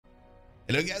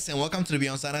Hello guys and welcome to the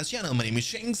BeyondStandards channel. My name is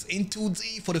Shanks and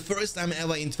today for the first time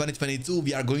ever in 2022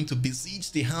 we are going to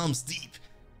besiege the Helm's Deep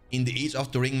in the Age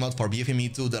of the Ring mod for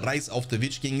BFME 2, the Rise of the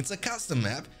Witch King. It's a custom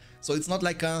map, so it's not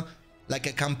like a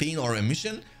campaign or a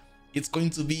mission. It's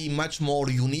going to be much more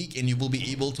unique and you will be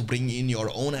able to bring in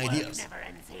your own ideas.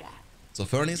 So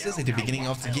furnaces at the beginning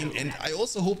of the game, and I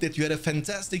also hope that you had a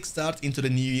fantastic start into the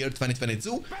new year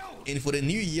 2022, and for the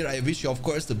new year I wish you of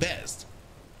course the best.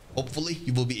 Hopefully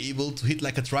you will be able to hit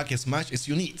like a truck as much as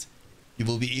you need. You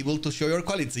will be able to show your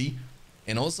quality,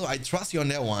 and also I trust you on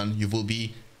that one. You will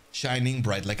be shining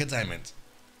bright like a diamond.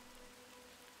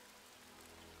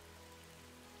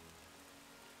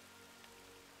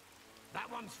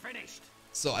 That one's finished.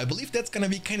 So I believe that's gonna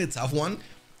be kind of tough one.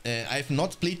 I've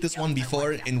not played this one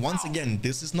before, and once again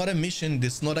this is not a mission,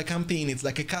 this is not a campaign, it's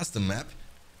like a custom map,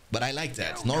 but I like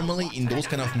that. Normally in those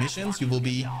kind of missions you will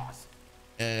be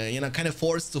kind of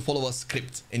forced to follow a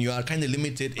script and you are kind of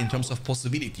limited in terms of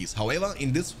possibilities. However,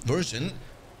 in this version,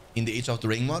 in the Age of the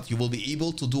Ring mod, you will be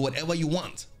able to do whatever you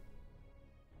want.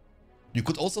 You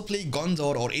could also play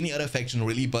Gondor or any other faction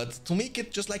really, but to make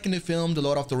it just like in the film The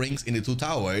Lord of the Rings in the Two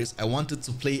Towers, I wanted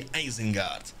to play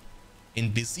Isengard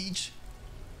and besiege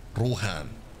Rohan.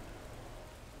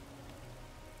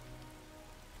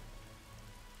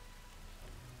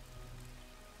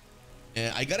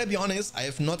 I gotta be honest, I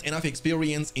have not enough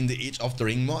experience in the Age of the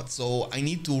Ring mod, so I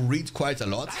need to read quite a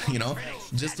lot, you know,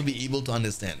 just to be able to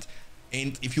understand.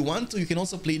 And if you want to, you can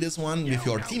also play this one with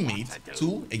your teammate,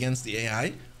 2 against the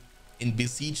AI, and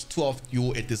besiege 2 of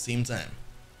you at the same time.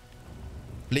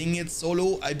 Playing it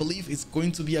solo, I believe it's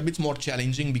going to be a bit more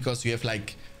challenging because you have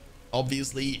like,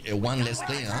 obviously, one less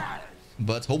player.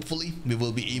 But hopefully we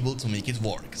will be able to make it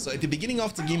work. So at the beginning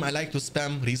of the game I like to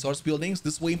spam resource buildings.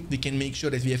 This way we can make sure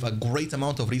that we have a great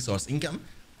amount of resource income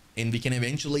and we can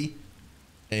eventually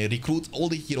recruit all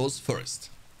the heroes first.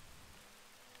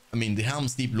 I mean, the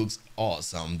Helm's Deep looks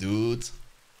awesome, dude.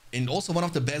 And also one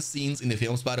of the best scenes in the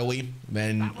films, by the way,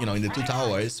 when, you know, in the Two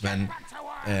Towers, when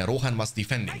Rohan was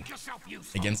defending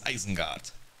against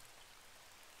Isengard.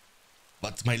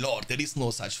 But my lord, there is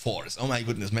no such force. Oh my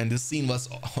goodness, man, this scene was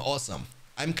awesome.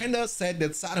 I'm kind of sad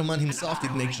that Saruman himself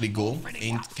didn't actually go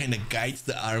and kind of guide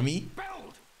the army.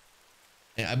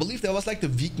 I believe that was like the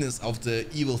weakness of the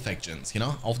evil factions, you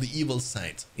know, of the evil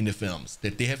side in the films,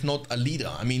 that they have not a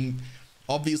leader. I mean,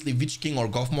 obviously Witch King or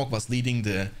Gothmog was leading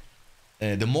the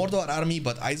Mordor army,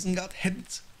 but Isengard had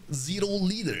 0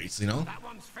 leaders, you know,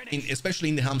 especially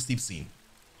in the Helm's Deep scene.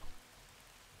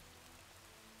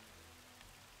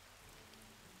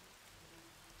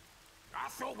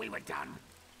 Thought we were done.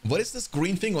 What is this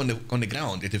green thing on the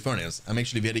ground at the furnace? I'm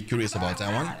actually very curious about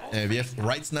that one. We have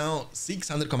right now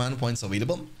 600 command points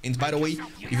available. And by the way,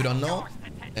 if you don't know,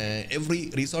 every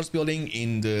resource building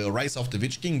in the Rise of the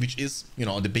Witch King, which is, you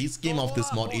know, the base game of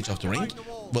this mod Age of the Ring,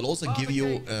 will also give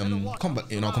you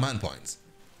command points.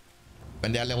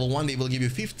 When they are level 1 they will give you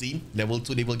 50, level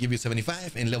 2 they will give you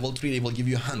 75, and level 3 they will give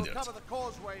you 100.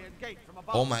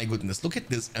 Oh my goodness, look at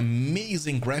this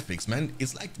amazing graphics, man.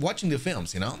 It's like watching the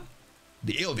films, you know.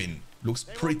 The Eowyn looks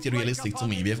pretty realistic to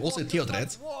me. We have also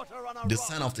Theodred, the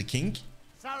son of the king,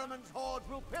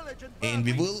 and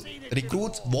we will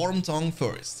recruit Wormtongue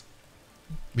first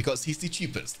because he's the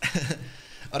cheapest.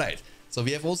 Alright, so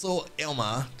we have also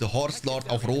Elma, the horse lord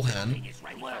of Rohan.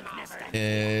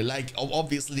 Like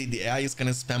obviously the AI is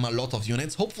gonna spam a lot of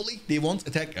units. Hopefully they won't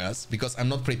attack us because I'm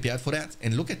not prepared for that.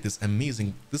 And look at this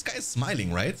amazing, this guy is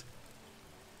smiling, right?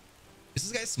 Is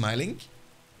this guy smiling?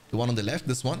 The one on the left,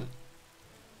 this one?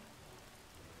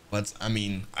 But I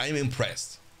mean, I'm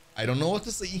impressed. I don't know what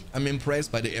to say. I'm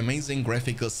impressed by the amazing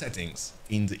graphical settings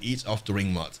in the Age of the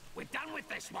Ring mod. We're done with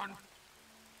this one.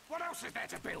 What else is there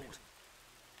to build?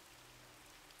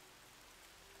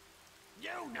 You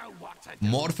know what to do.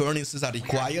 More furnaces are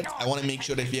required. I want to make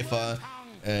sure that we have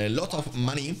a lot of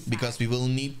money because we will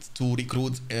need to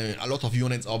recruit a lot of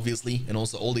units, obviously, and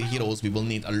also all the heroes. We will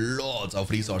need a lot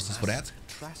of resources for that.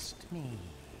 Trust me.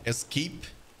 Escape.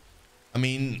 I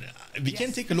mean, we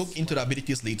can take a look into the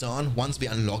abilities later on once we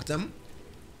unlock them.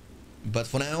 But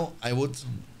for now, I would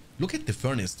look at the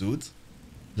furnace, dude.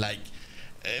 Like,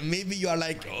 maybe you are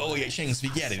like, oh yeah, Shanks, we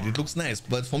get it. It looks nice.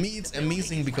 But for me, it's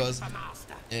amazing because,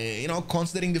 you know,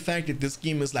 considering the fact that this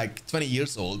game is like 20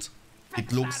 years old,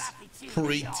 it looks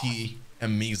pretty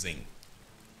amazing.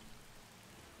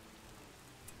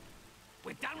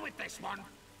 We're done with this one.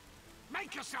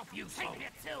 Make yourself useful. Take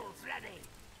your tools ready.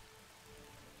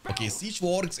 Okay, Siege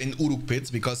Wargs and Uruk Pits,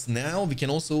 because now we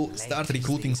can also start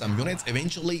recruiting some units,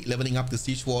 eventually leveling up the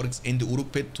Siege Wargs and the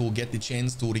Uruk Pit to get the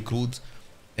chance to recruit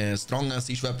stronger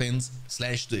siege weapons /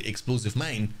 the explosive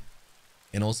mine.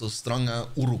 and also stronger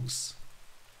Uruks.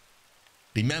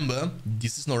 Remember,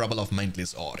 this is no rabble of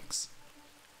mindless orcs.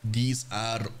 These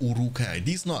are Urukai.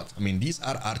 These not. I mean, these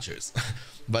are archers.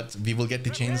 But we will get the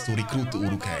chance to recruit the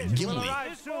Urukai. Gimli,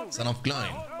 son of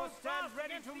Klein.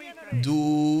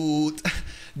 Dude,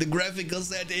 the graphical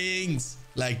settings.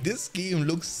 Like, this game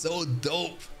looks so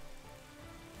dope.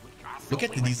 Look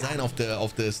at the design of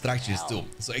the structures too.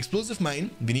 So explosive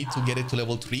mine, we need to get it to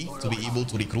level 3 to be able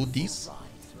to recruit these.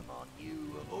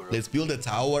 Let's build a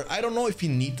tower. I don't know if we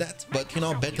need that, but you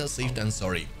know, better safe than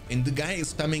sorry. And the guy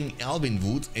is spamming Alvin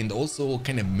Wood and also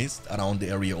kind of mist around the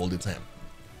area all the time.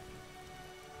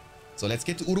 So let's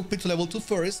get to Uruk Pit to level 2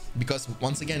 first, because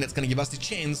once again, that's going to give us the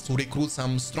chance to recruit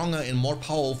some stronger and more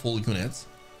powerful units.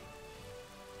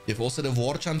 We have also the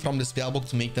War Chant from the spellbook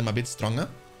to make them a bit stronger.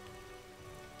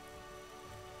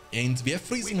 And we have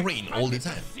freezing rain all the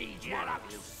time.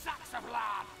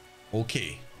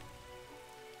 Okay.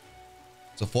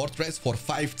 So fortress for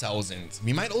 5,000.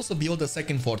 We might also build a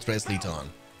second fortress later on.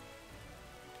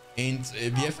 And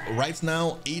we have right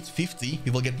now 850.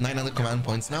 We will get 900 command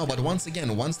points now. But once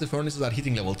again, once the furnaces are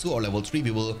hitting level 2 or level 3,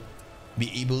 we will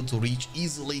be able to reach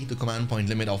easily the command point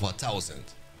limit of 1,000.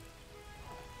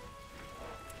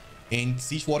 And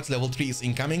Siege Works level 3 is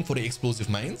incoming for the explosive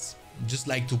mines. Just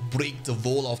like to break the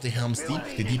wall of the Helm Steep,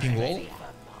 the deeping wall.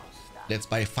 Let's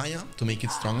buy fire to make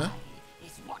it stronger.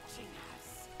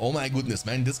 Oh my goodness,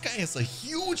 man, this guy has a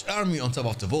huge army on top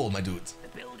of the wall, my dude.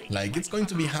 Like, it's going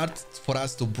to be hard for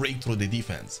us to break through the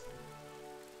defense.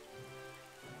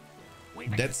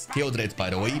 That's Theodred,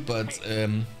 by the way, but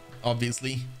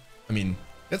obviously, I mean,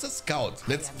 that's a scout.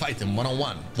 Let's fight him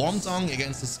one-on-one. Wormtongue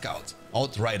against a scout.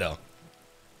 Outrider.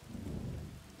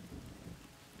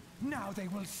 Now they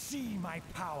will see my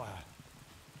power.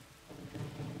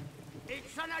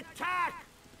 It's an attack!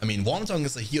 I mean, Wormtongue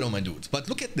is a hero, my dude. But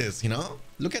look at this, you know?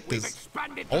 Look at this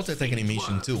auto-attack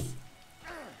animation too.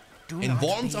 And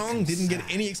Wormtongue didn't get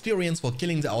any experience for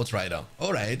killing the Outrider.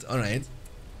 Alright, alright.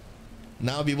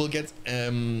 Now we will get,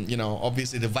 you know,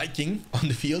 obviously the Viking on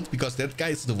the field, because that guy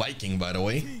is the Viking, by the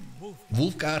way.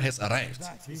 Wolfgar has arrived.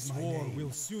 This war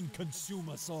will soon consume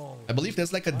us all. I believe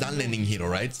there's like a Dunlanding hero,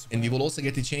 right? And we will also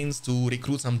get the chance to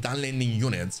recruit some Dunlanding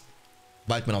units.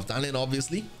 Whiteman of Dunland,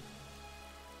 obviously.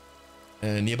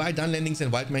 Nearby Dunlandings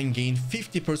and Whitemen gain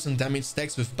 50% damage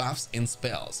stacks with buffs and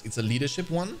spells. It's a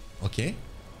leadership one. Okay.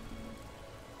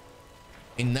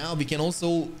 And now we can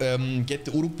also get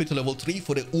the Uruk Pit to level 3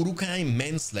 for the Urukai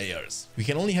Manslayers. We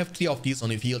can only have 3 of these on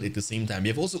the field at the same time. We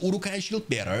have also Urukai Shield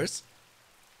Bearers.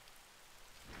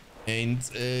 And,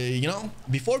 you know,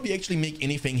 before we actually make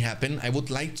anything happen, I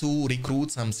would like to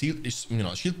recruit some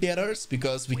shield bearers,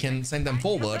 because we can send them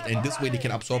forward and this way they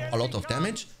can absorb a lot of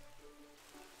damage.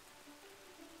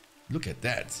 Look at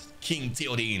that. King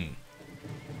Theoden.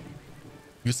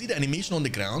 You see the animation on the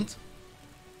ground?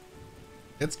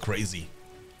 That's crazy.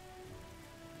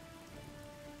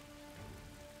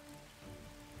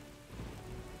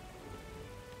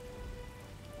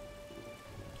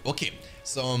 Okay,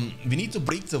 so we need to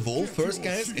break the wall first,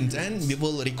 guys, and then we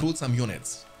will recruit some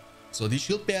units. So these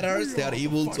shield bearers, they are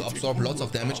able to absorb lots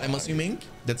of damage, I'm assuming.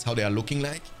 That's how they are looking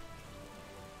like.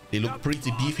 They look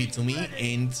pretty beefy to me,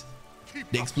 and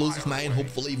the explosive mine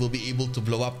hopefully will be able to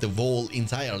blow up the wall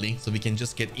entirely, so we can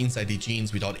just get inside the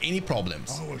chains without any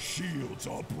problems. Our shields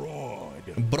are broad.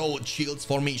 Broad shields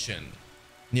formation.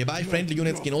 Nearby friendly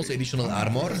units gain also additional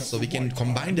armor, so we can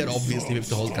combine that obviously with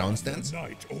the whole ground stance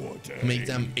to make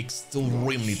them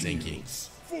extremely tanky.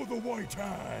 For the White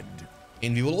Hand.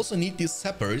 And we will also need these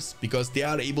sappers, because they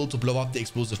are able to blow up the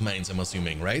explosive mines, I'm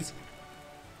assuming, right?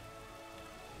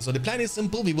 So the plan is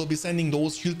simple. We will be sending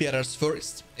those shield bearers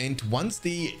first, and once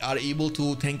they are able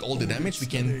to tank all the damage, we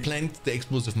can plant the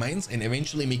explosive mines and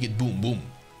eventually make it boom, boom.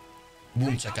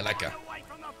 Boom chakalaka.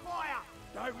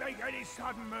 Don't make any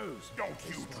sudden moves. Don't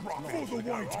you drop it. For the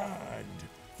White Hand.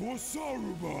 For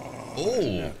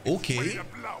Saruman. Oh, okay.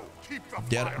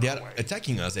 They are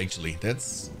attacking us actually.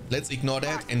 Let's ignore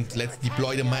that and let's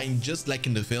deploy the mine just like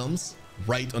in the films,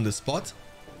 right on the spot.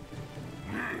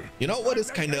 You know what is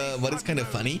kind of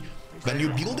funny? When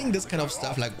you're building this kind of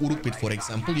stuff like Uruk Pit, for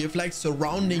example, you have like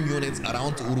surrounding units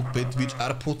around the Uruk Pit which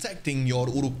are protecting your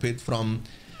Uruk Pit from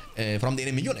the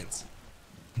enemy units.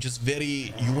 Just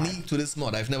very unique to this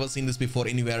mod. I've never seen this before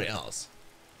anywhere else.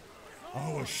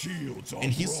 Our shields are and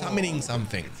he's summoning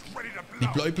something.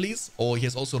 Deploy, please. Oh, he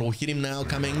has also Rohirrim now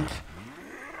coming.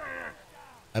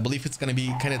 I believe it's gonna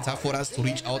be kind of tough for us to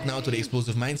reach out now to the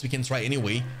explosive mines. We can try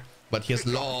anyway, but he has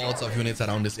lots of units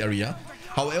around this area.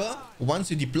 However,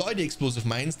 once you deploy the explosive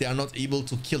mines, they are not able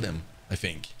to kill them, I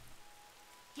think.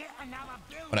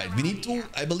 Alright, we need to,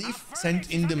 I believe,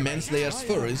 send in the manslayers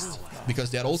first,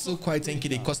 because they are also quite tanky.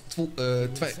 They cost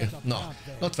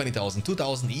not 20,000,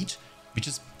 2,000 each, which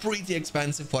is pretty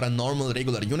expensive for a normal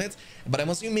regular unit. But I'm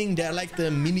assuming they're like the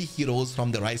mini heroes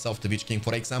from the Rise of the Witch King.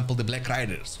 For example, the Black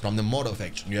Riders from the Mordor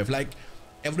faction. You have like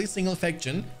every single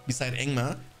faction beside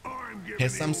Engma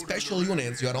has some special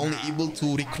units. You are only able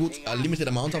to recruit a limited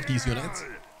amount of these units,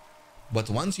 but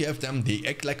once you have them, they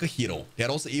act like a hero. They are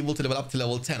also able to level up to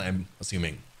level 10, I'm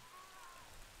assuming.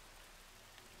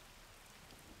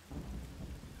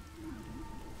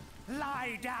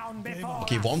 Lie down before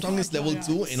Okay, Wormtongue is level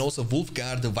 2, and also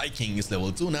Wolfgar the Viking is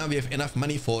level 2. Now we have enough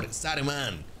money for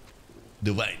Saruman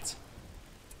the White.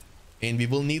 And we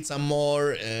will need some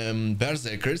more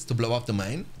Berserkers to blow up the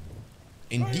mine.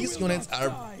 And these units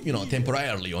are, you know,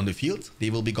 temporarily on the field. They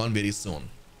will be gone very soon.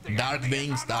 Dark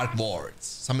Wings, Dark Wards.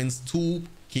 Summons 2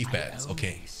 cave pads.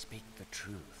 Okay. speak the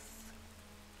truth.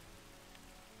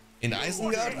 And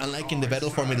Isengard, unlike in the Battle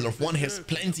for Middle-earth 1, has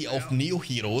plenty of new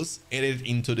heroes added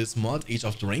into this mod, Age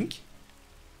of the Ring.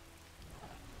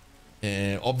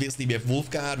 Obviously, we have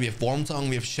Wolfgar, we have Wormtongue,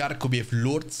 we have Sharko, we have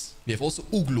Lurtz. We have also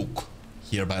Ugluk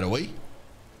here, by the way.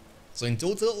 So in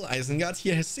total, Isengard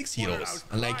here has 6 heroes,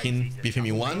 unlike in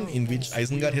BFME 1, in which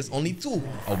Isengard has only 2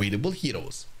 available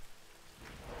heroes.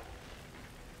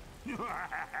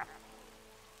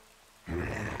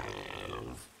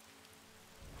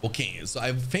 Okay, so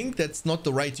I think that's not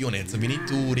the right unit, so we need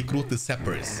to recruit the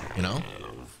Sappers, you know?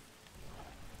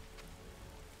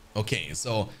 Okay,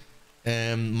 so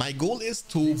my goal is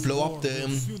to blow up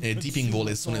the Deeping Wall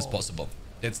as soon as possible.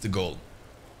 That's the goal.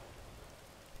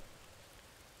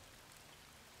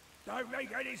 Don't make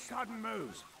any sudden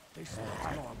moves. This is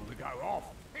liable to go off.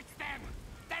 It's them.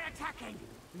 They're attacking.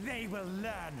 They will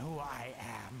learn who I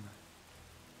am.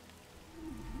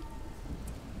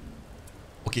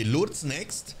 Okay, Lurtz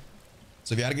next.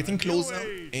 So we are getting closer,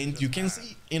 and you can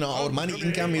see, you know, our money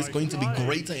income is going to be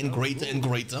greater and greater and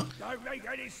greater. Don't make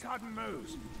any sudden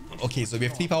moves. Okay, so we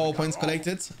have 3 power points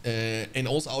collected, and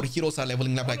also our heroes are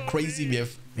leveling up like crazy. We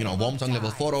have, you know, Wormtongue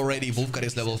level 4 already, Wolfgar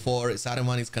is level 4,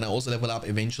 Saruman is gonna also level up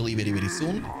eventually, very, very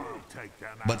soon.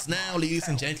 But now, ladies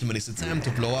and gentlemen, it's the time to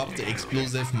blow up the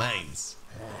explosive mines.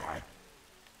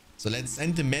 So let's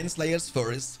send the Manslayers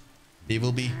first. They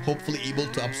will be hopefully able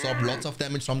to absorb lots of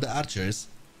damage from the archers.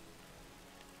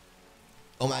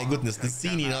 Oh my goodness, the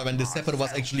scene, you know, when the Sapper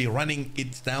was actually running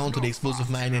it down to the explosive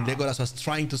mine and Legolas was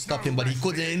trying to stop him, but he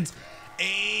couldn't.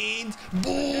 And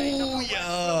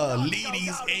booyah!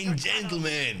 Ladies and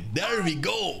gentlemen, there we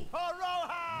go!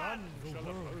 None the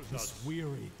world is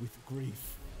weary with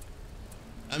grief.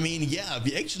 I mean, yeah,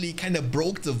 we actually kind of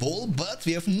broke the wall, but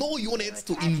we have no units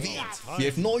to invade. We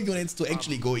have no units to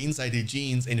actually go inside the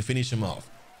Genes and finish him off.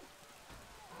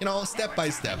 You know, step by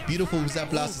step. Beautiful Wizard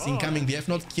Blast is incoming. We have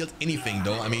not killed anything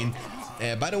though. I mean,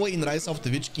 by the way, in Rise of the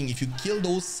Witch King, if you kill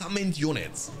those summoned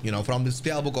units, you know, from the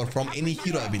spellbook or from any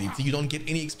hero ability, you don't get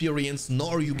any experience,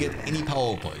 nor you get any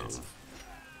power points.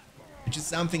 Which is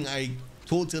something I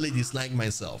totally dislike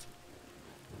myself.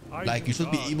 Like, you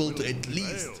should be able to at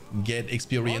least get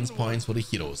experience points for the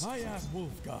heroes.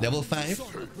 Level 5,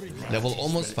 level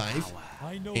almost 5,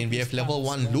 and we have level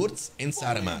 1 Lurtz and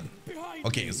Saruman.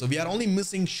 Okay, so we are only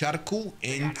missing Sharku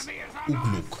and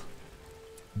Ugluk.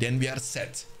 Then we are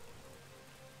set.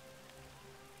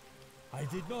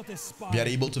 We are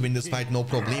able to win this fight, no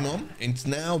problemo. And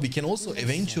now we can also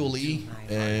eventually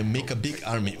make a big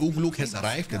army. Ugluk has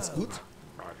arrived, that's good.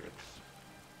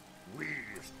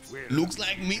 Looks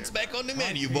like meat's back on the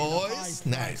menu, boys.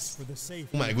 Nice.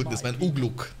 Oh my goodness, man.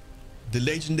 Ugluk, the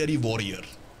legendary warrior.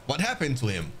 What happened to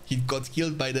him? He got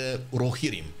killed by the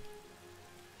Rohirrim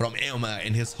from Eomer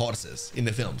and his horses in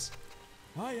the films.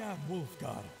 I am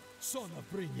Wolfgar, son of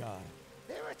Brynjar.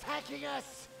 They're attacking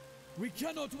us. We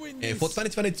cannot win this. For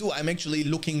 2022, I'm actually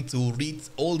looking to read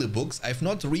all the books. I've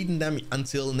not read them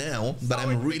until now, but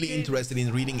I'm really interested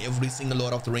in reading every single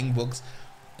Lord of the Ring books,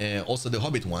 also the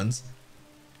Hobbit ones.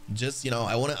 Just, you know,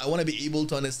 I wanna be able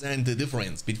to understand the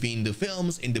difference between the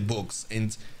films and the books.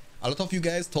 And a lot of you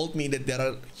guys told me that there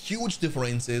are huge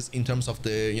differences in terms of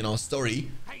the, you know,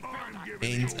 story.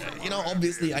 And you know,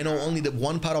 obviously I know only the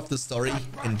one part of the story,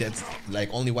 and that's like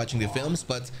only watching the films.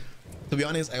 But to be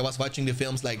honest, I was watching the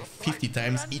films like 50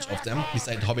 times each of them,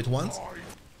 besides the Hobbit ones.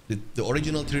 The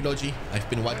original trilogy I've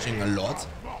been watching a lot.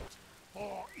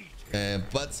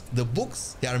 But the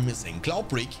books, they are missing.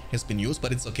 Cloudbreak has been used,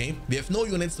 but it's okay. We have no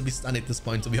units to be stunned at this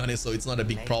point, to be honest, so it's not a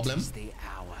big problem.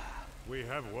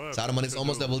 Saruman is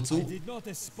almost level 2.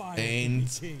 And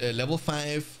level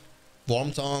 5,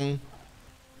 Wormtongue.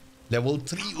 Level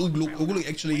 3, Ugluk. Ugluk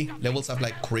actually levels up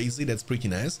like crazy. That's pretty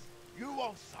nice.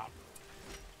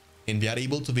 and we are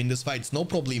able to win this fight, no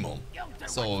problemo.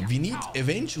 So we need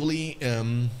eventually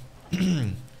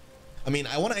I mean,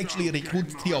 I want to actually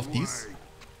recruit 3 of these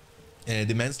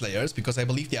the manslayers, because I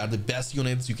believe they are the best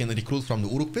units you can recruit from the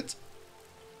Uruk pit.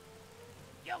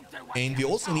 And we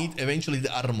also need eventually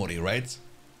the armory, right?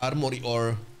 Armory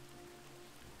or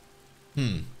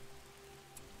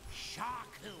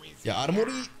yeah,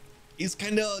 armory is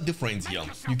kind of different here.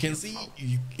 You can see,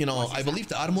 you know, I believe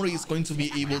the armory is going to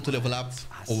be able to level up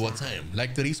over time,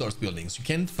 like the resource buildings. You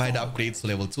can find upgrades to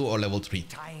level 2 or level 3.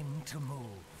 Time to move.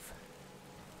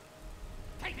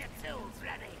 Take your tools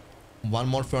ready. One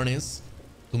more furnace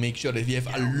to make sure that we have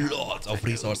a lot of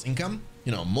resource income.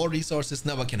 You know, more resources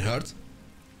never can hurt.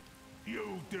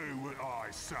 You do what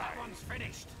I say. That one's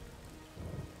finished.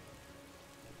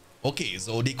 Okay,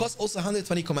 so they cost also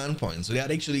 120 command points, so they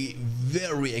are actually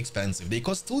very expensive. They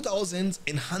cost 2,000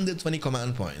 and 120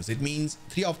 command points. It means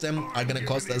 3 of them are gonna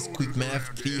cost us, quick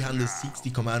math, 360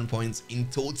 command points in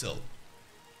total.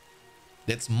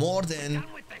 That's more than Done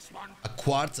with this one. a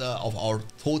quarter of our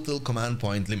total command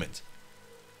point limit.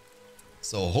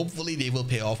 So hopefully they will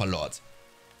pay off a lot.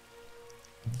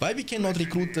 Why we cannot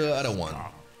recruit the other one?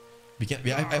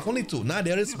 I have only 2. Now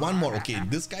there is one more. Okay,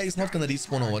 this guy is not gonna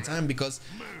respawn over time, because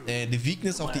the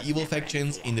weakness of the evil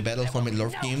factions in the Battle for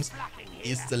Middle-earth games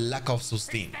is the lack of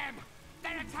sustain.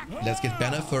 Let's get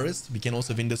Banner first. We can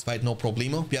also win this fight, no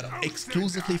problemo. We are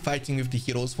exclusively fighting with the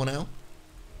heroes for now.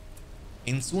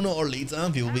 And sooner or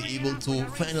later, we will be able to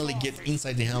finally get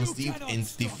inside the Helm's Deep and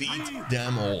defeat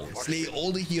them all. Slay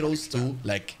all the heroes too,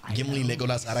 like Gimli,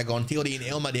 Legolas, Aragorn, Theoden, and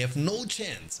Elma. They have no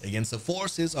chance against the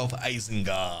forces of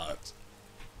Isengard.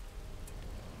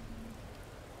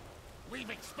 We've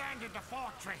expanded the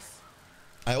fortress.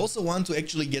 I also want to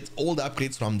actually get all the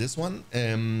upgrades from this one.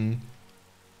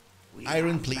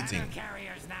 Iron plating.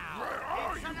 Carriers now.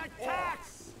 It's an attack.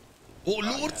 Oh,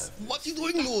 Lourdes! What are you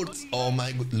doing, Lourdes? Oh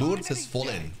my god, Lourdes has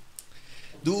fallen.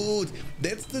 Dude,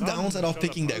 that's the downside of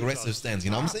picking the aggressive stance, you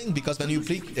know what I'm saying? Because when you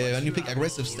pick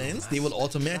aggressive stance, they will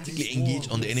automatically engage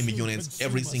on the enemy units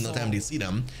every single time they see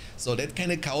them. So that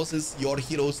kind of causes your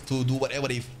heroes to do whatever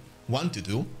they want to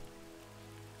do.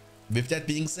 With that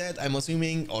being said, I'm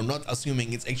assuming, or not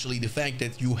assuming, it's actually the fact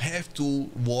that you have to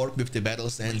work with the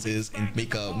battle stances and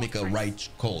make a right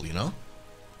call, you know?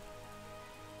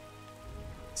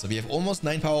 So we have almost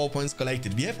 9 power points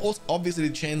collected. We have also obviously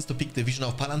the chance to pick the Vision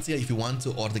of Palantir if you want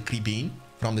to, or the Kribin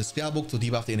from the spellbook to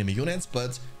debuff the enemy units,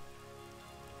 but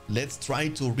let's try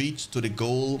to reach to the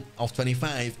goal of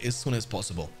 25 as soon as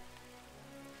possible.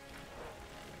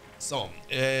 So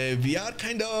we are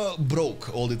kind of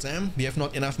broke all the time. We have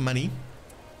not enough money,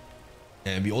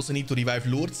 and we also need to revive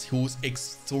Lourdes, who's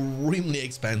extremely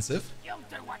expensive. You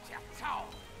do what you're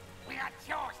told. We got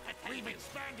yours to take. We've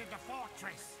expanded the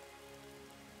fortress.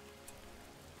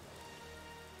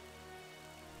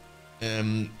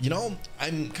 You know,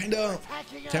 I'm kind of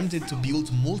tempted to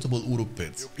build multiple Uruk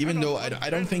pits, even though I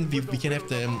don't think we can have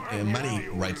the money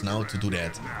right now to do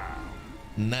that.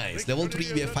 Nice. Level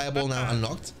 3, we have Fireball now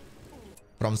unlocked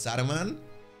from Saruman.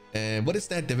 What is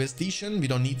that? Devastation? We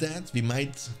don't need that.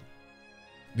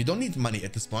 We don't need money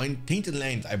at this point. Tainted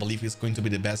Land, I believe, is going to be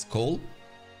the best call.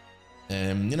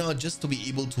 You know, just to be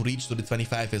able to reach to the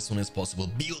 25 as soon as possible.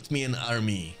 Build me an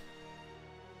army.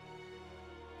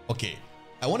 Okay.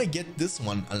 I want to get this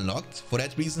one unlocked. For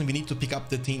that reason, we need to pick up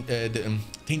the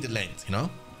Tainted Land, you know?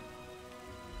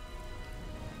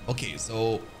 Okay,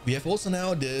 so we have also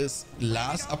now this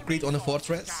last upgrade on the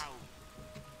fortress.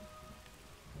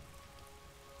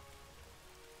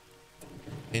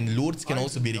 And Lourdes can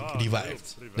also be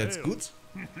revived. That's good.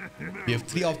 We have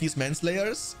 3 of these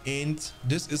manslayers, and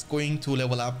this is going to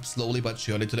level up slowly but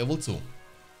surely to level 2.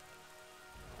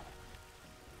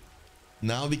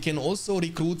 Now we can also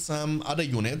recruit some other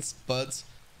units, but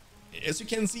as you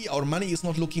can see, our money is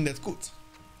not looking that good.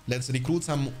 Let's recruit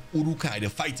some Urukai, the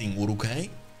fighting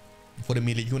Urukai, for the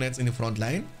melee units in the front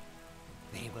line.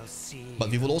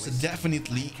 But we will also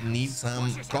definitely need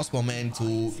some crossbowmen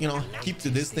to, you know, keep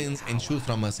the distance and shoot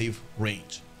from a safe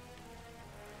range.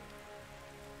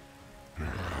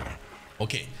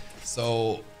 Okay,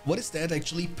 so what is that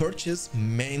actually? Purchase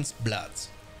man's blood.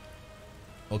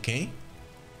 Okay.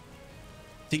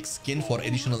 Thick skin for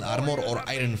additional armor or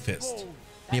iron fist.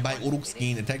 Nearby Uruks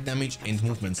gain attack damage and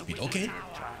movement speed. Okay.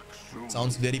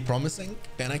 Sounds very promising.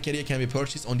 Banner carrier can be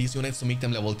purchased on these units to make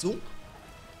them level 2.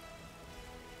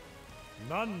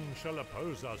 None shall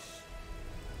oppose us.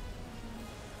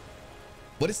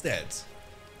 What is that?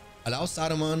 Allow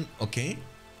Saruman. Okay.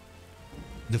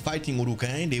 The fighting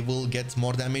Urukai, they will get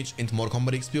more damage and more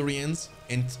combat experience,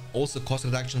 and also cost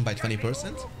reduction by 20%.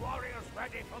 Warriors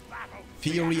ready for battle.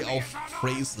 Fury of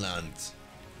Phraseland.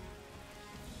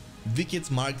 Wicked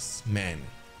Marksman.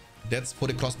 That's for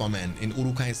the crossbowman in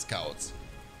Urukai Scouts.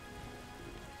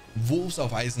 Wolves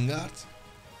of Isengard.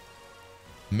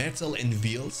 Metal and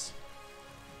Wheels.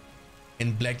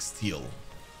 And Black Steel.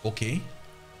 Okay.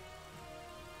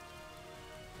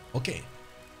 Okay.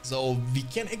 So we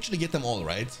can actually get them all,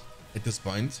 right? At this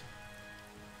point.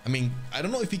 I mean, I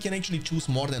don't know if we can actually choose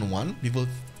more than one. We will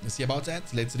see about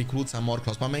that. Let's recruit some more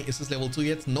crossbowmen. Is this level 2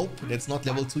 yet? Nope, that's not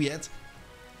level 2 yet.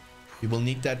 We will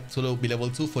need that to be level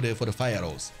 2 for the fire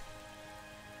arrows.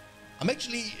 I'm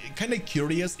actually kind of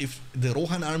curious if the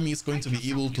Rohan army is going to be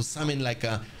able to summon like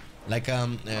a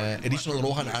additional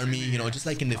Rohan army, you know, just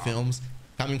like in the films,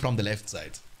 coming from the left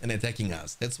side and attacking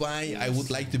us. That's why I would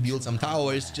like to build some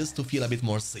towers just to feel a bit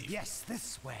more safe. Yes,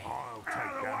 this way. I'll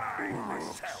take them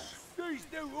myself. These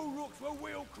new Uruks will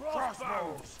wield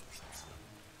crossbows.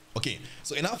 Okay,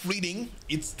 so enough reading.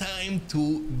 It's time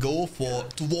to go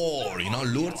to war. You know,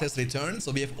 Lourdes has returned,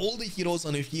 so we have all the heroes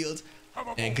on the field.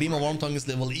 Grima Wormtongue is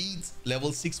level 8,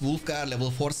 level 6 Wolfgar,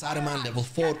 level 4 Saruman, level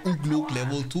 4 Ugluk,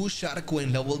 level 2 Sharku,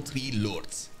 and level 3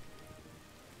 Lourdes.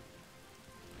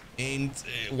 And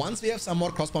once we have some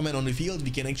more crossbowmen on the field, we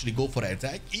can actually go for an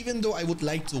attack. Even though I would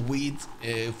like to wait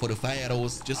for the fire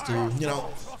arrows just to, you know,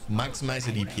 maximize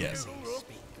the DPS.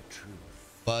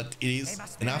 But it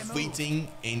is enough waiting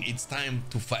and it's time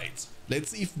to fight.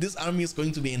 Let's see if this army is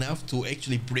going to be enough to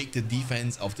actually break the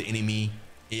defense of the enemy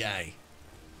AI,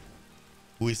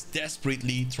 who is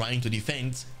desperately trying to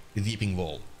defend the Deeping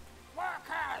Wall.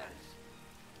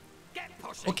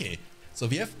 Okay, so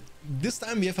this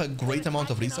time we have a great amount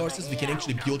of resources. We can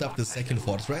actually build up the second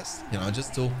fortress, you know,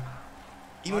 just to,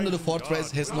 even though the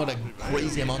fortress has not a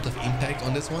crazy amount of impact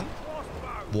on this one.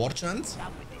 War chant.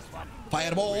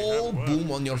 Fireball,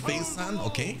 boom on your face, son.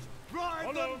 Okay.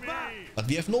 But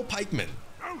we have no pikemen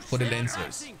for the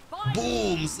lancers.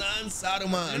 Boom, son.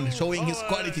 Saruman showing his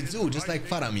quality too, just like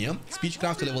Faramir.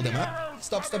 Speechcraft to level them up.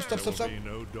 Stop.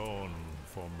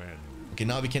 Okay,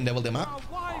 now we can level them up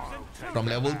from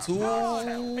level 2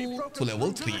 to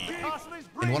level 3.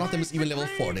 And one of them is even level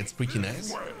 4. That's pretty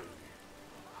nice.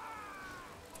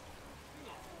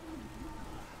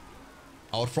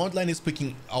 Our front line is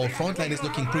looking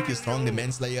pretty strong. The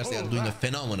Manslayers, they are doing a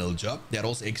phenomenal job. They are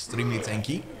also extremely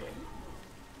tanky.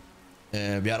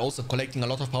 We are also collecting a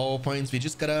lot of power points. We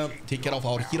just gotta take care of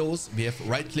our heroes. We have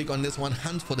right click on this one,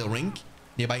 hunt for the ring.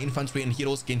 Nearby infantry and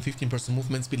heroes gain 15%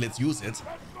 movement speed. Let's use it.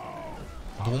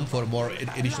 Boom, for more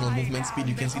additional movement speed.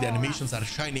 You can see the animations are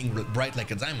shining bright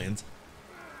like a diamond.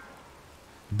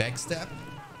 Backstab.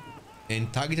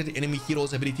 And targeted enemy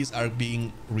heroes' abilities are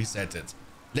being resetted.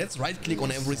 Let's right click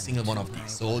on every single one of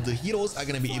these. So the heroes are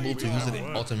going to be able to use it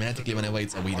automatically whenever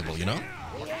it's available, you know?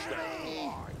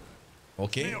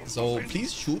 Okay, so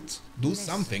please shoot. Do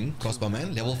something,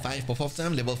 crossbowman. Level 5, both of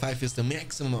them. Level 5 is the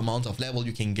maximum amount of level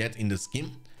you can get in the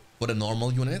scheme for the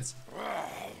normal units.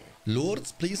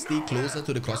 Lords, please stay closer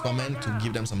to the crossbowman to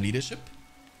give them some leadership.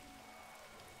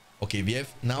 Okay, we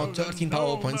have now 13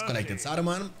 power points collected.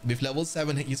 Saruman, with level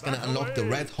 7, he's going to unlock the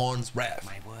Red Horn's Wrath.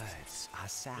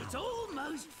 It's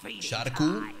almost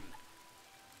Sharku.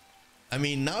 I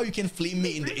mean, now you can flame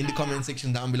me in the comment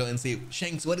section down below and say,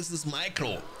 Shanks, what is this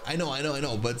micro? I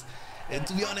know, but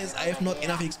to be honest, I have not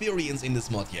enough experience in this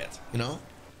mod yet, you know?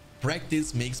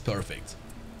 Practice makes perfect.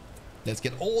 Let's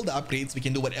get all the upgrades. We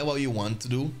can do whatever we want to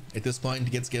do at this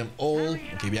point. Let's get them all.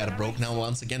 Okay, we are broke now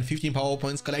once again. 15 power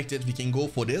points collected. We can go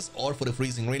for this or for the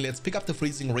Freezing Rain. Let's pick up the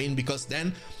Freezing Rain because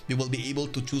then we will be able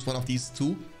to choose one of these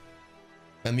two.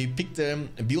 When we pick the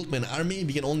Buildman army,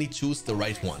 we can only choose the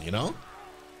right one, you know?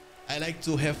 I like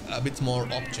to have a bit more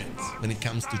options when it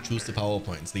comes to choose the power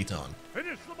points later on.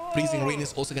 Freezing Rain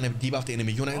is also going to debuff the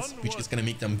enemy units, which is going to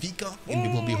make them weaker, and we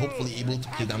will be hopefully able to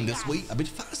kill them this way a bit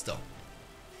faster.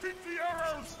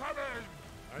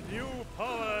 A new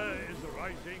power is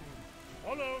rising.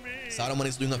 Follow me. Saruman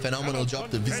is doing a phenomenal job.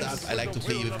 The wizard, I like to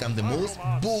play with them the most.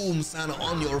 Boom, son,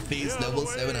 on your face, level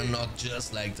 7 and not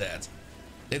just like that.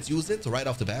 Let's use it right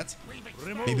off the bat.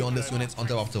 Maybe on this unit on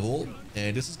top of the wall.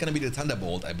 This is going to be the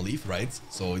Thunderbolt, I believe, right?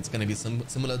 So it's going to be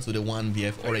similar to the one we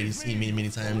have already seen many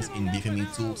times in BFME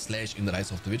 2 / in the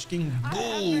Rise of the Witch King.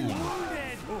 Boom!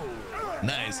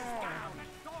 Nice.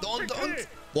 Don't.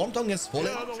 Wormtongue has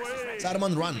fallen.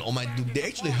 Saruman, run. Oh my, dude, they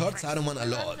actually hurt Saruman a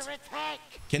lot.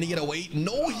 Can he get away?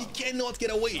 No, he cannot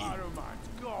get away.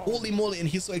 Holy moly, and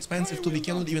he's so expensive too, we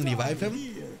cannot even revive him.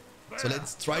 So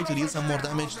let's try to deal some more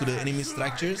damage to the enemy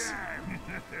structures.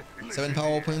 7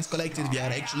 power points collected. We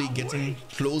are actually getting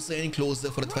closer and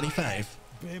closer for the 25.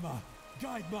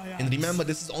 And remember,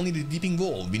 this is only the deeping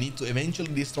wall. We need to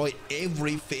eventually destroy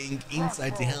everything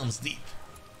inside the Helm's Deep.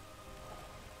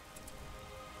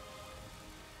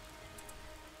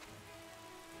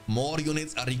 More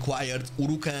units are required,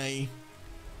 Urukai.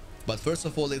 But first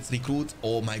of all, let's recruit.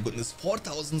 Oh my goodness,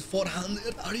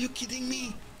 4,400. Are you kidding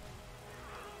me?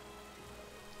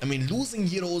 I mean, losing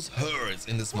heroes hurts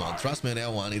in this mod. Trust me on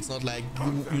that one. It's not like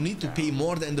you need to pay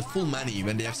more than the full money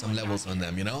when they have some levels on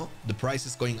them, you know? The price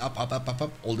is going up, up, up, up,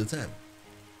 up all the time.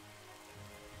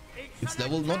 It's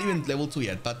level, not even level 2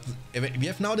 yet, but we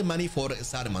have now the money for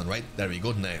Saruman, right? There we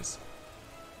go, nice.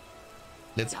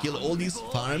 Let's kill all these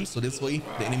farms, so this way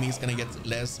the enemy is gonna get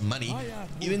less money.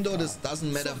 Even though this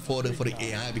doesn't matter for the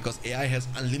AI, because AI has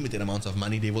unlimited amounts of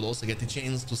money, they will also get the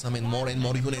chance to summon more and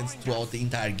more units throughout the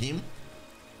entire game.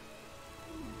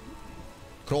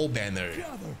 Crow banner.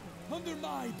 Under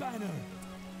my banner.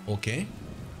 Okay.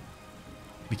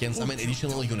 We can summon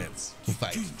additional units to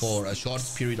fight for a short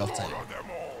period of time.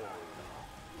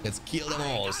 Let's kill them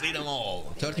all, slay them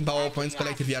all. 13 power points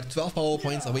collected. We are 12 power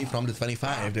points away from the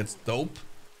 25. That's dope.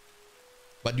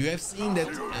 But you have seen that,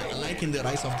 like in the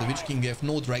Rise of the Witch King, we have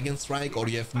no Dragon Strike or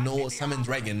you have no Summon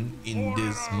Dragon in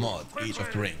this mod, Age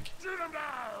of the Ring.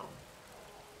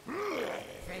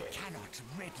 They cannot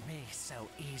rid me so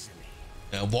easily.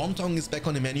 Wormtongue is back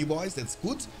on the menu, boys. That's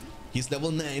good. He's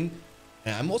level 9.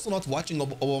 I'm also not watching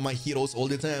over my heroes all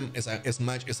the time as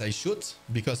much as I should,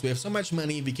 because we have so much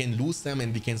money, we can lose them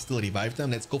and we can still revive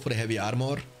them. Let's go for the heavy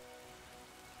armor.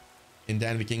 And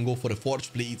then we can go for the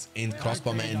forge blades, and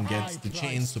crossbowman gets the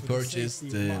chance to purchase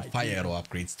the fire arrow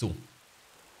upgrades too.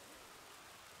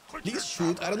 Please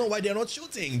shoot. I don't know why they're not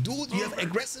shooting. Dude, you have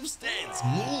aggressive stance.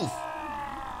 Move.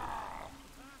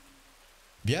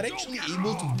 We are actually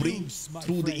able to break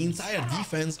through the entire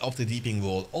defense of the deeping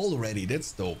wall already.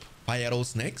 That's dope. Fire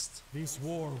arrows next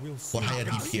for higher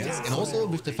DPS. And also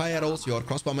with the fire arrows, your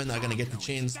crossbowmen are gonna get the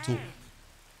chance to...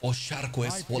 Oh, Sharko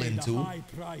has fallen too.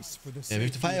 And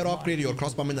with the fire upgrade, your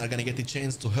crossbowmen are gonna get the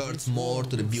chance to hurt more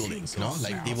to the buildings, you know?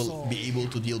 Like they will be able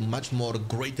to deal much more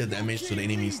greater damage to the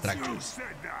enemy structures.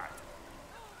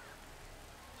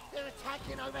 They're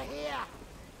attacking over here.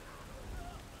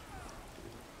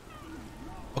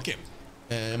 Okay,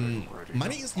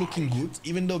 money is looking good,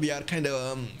 even though we are kind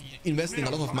of investing a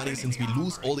lot of money since we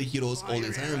lose all the heroes all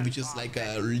the time, which is like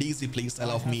a lazy playstyle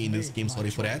of me in this game, sorry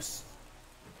for that.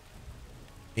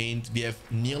 And we have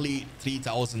nearly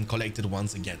 3,000 collected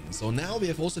once again. So now we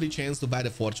have also the chance to buy the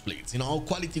forge blades. You know,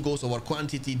 quality goes over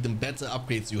quantity. The better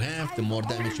upgrades you have, the more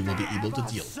damage you will be able to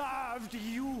deal.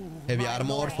 Heavy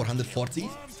armor for 140.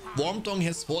 Wormtongue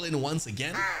has fallen once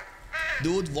again.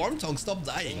 Dude, Wormtongue, stop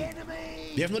dying.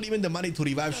 We have not even the money to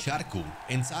revive Sharku,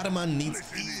 and Saruman needs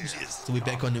ages to be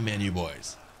back on the menu,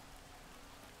 boys.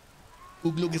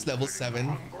 Ugluk is level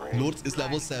 7, Lourdes is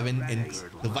level 7, and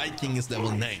the Viking is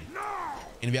level 9.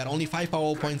 And we are only 5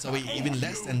 power points away, even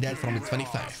less than that from the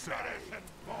 25.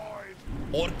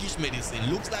 Orcish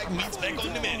medicine looks like meat's back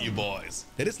on the menu, boys.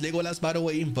 That is Legolas, by the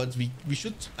way, but we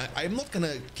should... I'm not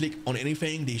gonna click on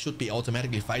anything. They should be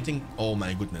automatically fighting. Oh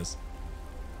my goodness.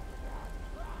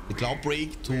 The cloud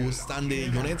break to stun the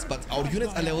units, but our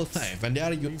units are level 5. When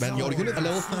your units are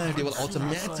level 5, they will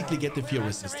automatically get the fear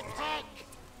resistant.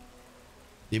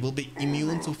 They will be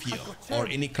immune to fear or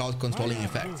any crowd controlling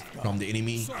effect from the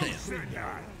enemy clan.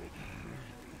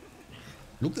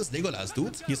 Look, this Legolas,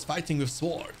 dude. He's fighting with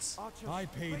swords. I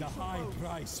paid a high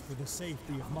price for the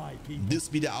safety of my people. This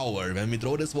be the hour when we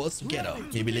draw the swords together.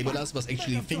 Maybe Legolas was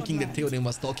actually thinking that Theoden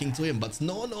was talking to him, but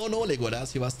no,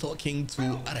 Legolas. He was talking to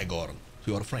Aragorn,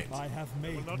 to your friend. I have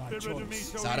made my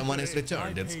choice. Saruman has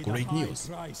returned. That's great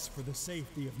news.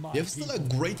 We have still a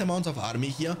great amount of army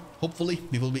here. Hopefully,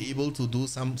 we will be able to do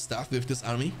some stuff with this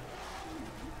army.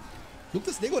 Look,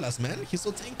 this Legolas, man. He's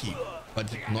so tanky, but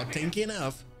not tanky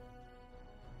enough.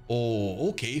 Oh,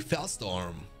 okay,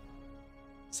 Fellstorm.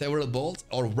 Several bolts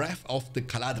or Wrath of the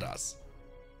Caladras.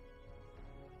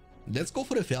 Let's go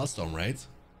for the Fellstorm, right?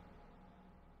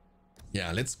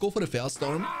 Yeah, let's go for the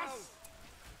Fellstorm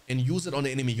and use it on the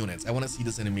enemy units. I want to see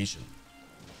this animation.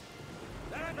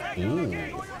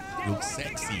 Oh, looks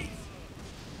sexy.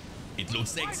 It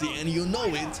looks sexy and you know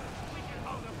it.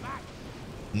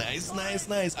 Nice, nice,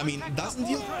 nice. I mean, it doesn't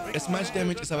deal as much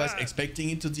damage as I was expecting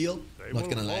it to deal. Not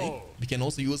gonna lie. We can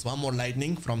also use one more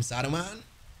lightning from Saruman.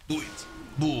 Do it.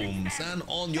 Boom, sun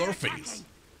on your face.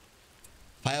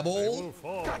 Fireball.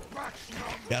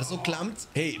 They are so clumped.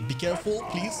 Hey, be careful,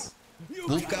 please.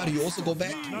 Wolfgar, you also go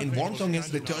back. And Wormtongue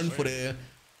has returned for the...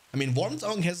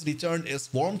 Wormtongue has returned as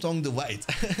Wormtongue the White.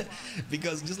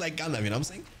 Because just like Gundam, you know what I'm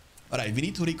saying? Alright, we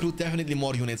need to recruit definitely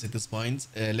more units at this point.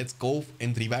 Let's go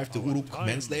and revive the Uruk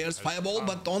Manslayers. Fireball,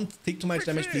 but don't take too much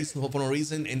damage, please, for no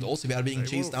reason. And also, we are being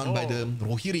chased down by the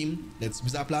Rohirrim. Let's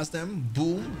Wizard Blast them.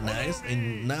 Boom. Nice.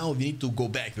 And now we need to go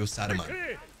back with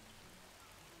Saruman.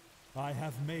 I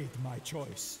have made my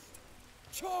choice.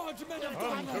 Charge, men of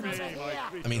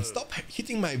the I mean, stop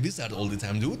hitting my wizard all the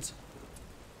time, dude.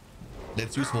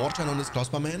 Let's use Warchan on this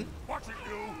crossbowman.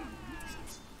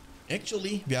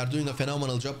 Actually, we are doing a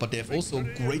phenomenal job, but they have also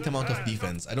great amount of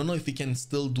defense. I don't know if we can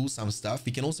still do some stuff.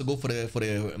 We can also go for the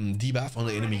debuff on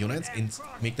the enemy units and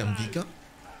make them weaker.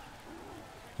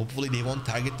 Hopefully they won't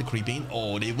target the Creepane.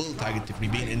 Oh, they will target the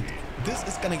Creepane, and this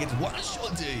is gonna get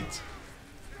one-shotted.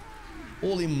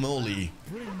 Holy moly.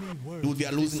 Dude, we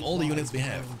are losing all the units we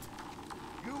have.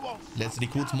 Let's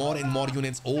recruit more and more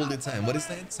units all the time. What is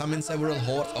that? Summon several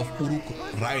hordes of Uruk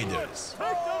riders.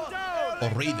 Or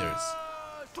raiders.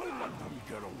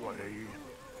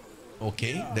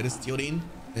 Okay, there is Theoden.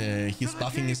 He's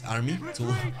buffing his army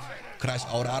to crush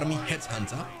our army.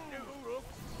 Headhunter.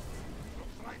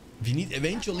 We need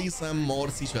eventually some more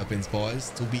siege weapons,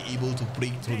 boys, to be able to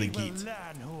break through the gate.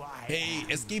 Hey,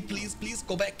 escape, please, please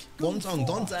go back. Womtong,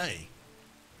 don't die.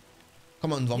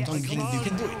 Come on, Womtong, you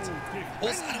can do it. Oh,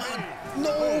 Saruman!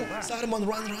 No! Saruman,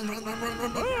 run.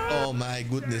 Oh my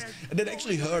goodness. That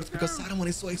actually hurts because Saruman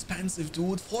is so expensive,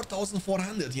 dude.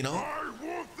 4,400, you know?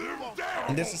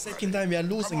 And that's the second time we are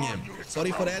losing him.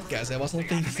 Sorry for that, guys. I was not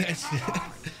paying attention.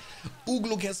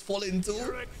 Ugluk has fallen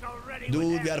too.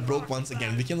 Dude, we are broke once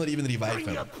again. We cannot even revive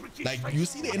him. Like, you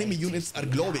see the enemy units are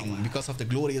glowing because of the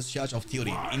glorious charge of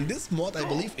Theoden. In this mod, I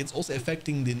believe it's also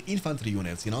affecting the infantry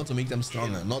units, you know, to make them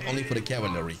stronger, not only for the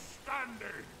cavalry.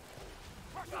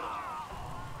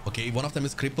 Okay, one of them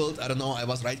is crippled. I don't know, I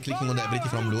was right-clicking on the ability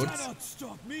from Lourdes.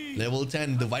 Level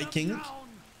 10, the Viking.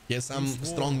 He has some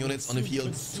strong units on the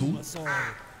field too.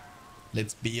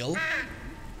 Let's bail.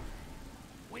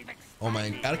 Oh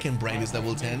my, Arcane Brain is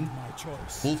level 10.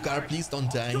 Wolfgar, please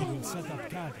don't die.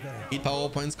 8 power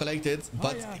points collected.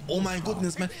 But, oh my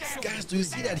goodness, man. Guys, do you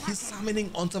see that? He's summoning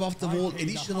on top of the wall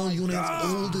additional units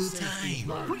all the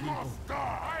time.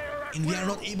 And we are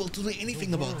not able to do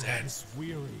anything about that.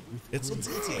 It's so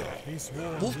tilty.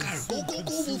 Wolfgar, go,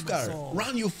 Wolfgar.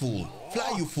 Run, you fool.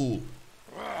 Fly, you fool.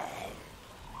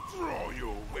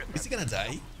 Is he gonna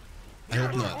die? I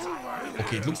hope not.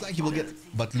 Okay, it looks like he will get...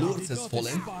 But Lourdes has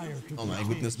fallen. Oh my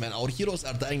goodness, man. Our heroes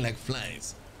are dying like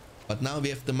flies. But now we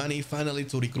have the money finally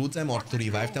to recruit them, or to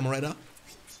revive them rather.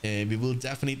 We will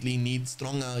definitely need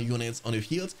stronger units on the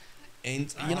field.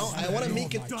 And, you know, I want to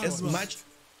make it as much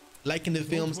like in the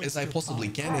films as I possibly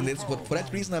can. And that's what, for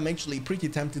that reason, I'm actually pretty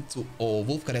tempted to... Oh,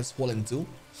 Wolfgar has fallen too.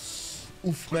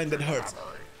 Oof, man, that hurts.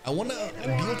 I want to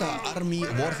build an army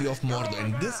worthy of Mordor,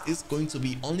 and this is going to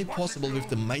be only possible with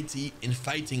the mighty and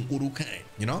fighting Uruk-hai,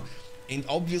 you know? And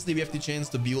obviously we have the chance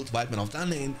to build White Men of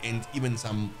Dun and even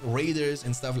some raiders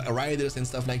and stuff, riders and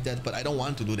stuff like that, but I don't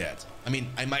want to do that. I mean,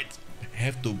 I might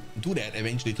have to do that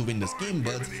eventually to win this game,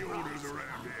 but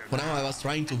for now I was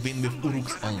trying to win with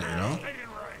Uruks only, you know?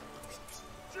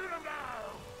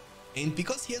 And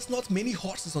because he has not many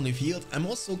horses on the field, I'm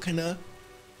also kind of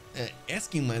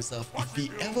asking myself if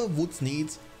we ever would need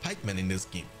pikemen in this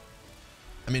game.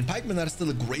 I mean, pikemen are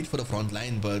still great for the front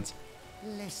line, but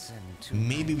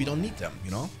maybe we don't need them,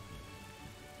 you know?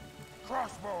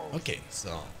 Okay,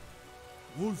 so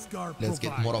let's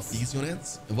get more of these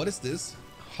units. What is this?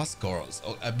 Huskars.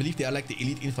 Oh, I believe they are like the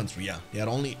elite infantry. Yeah, they are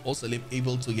only also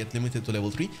able to get limited to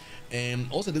level 3. And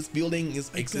also this building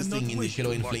is existing in the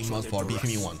Shadow and Flame mod for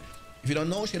BFME 1. If you don't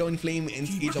know, Shadow and Flame and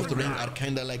Age of the Ring are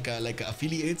kind of like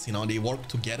affiliates, you know, they work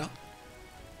together.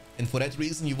 And for that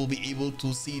reason, you will be able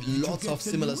to see lots of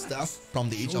similar stuff from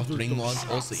the Age of the Ring mods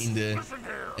also in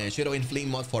the Shadow and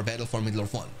Flame mod for Battle for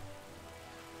Middle-earth 1.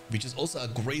 Which is also a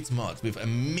great mod with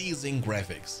amazing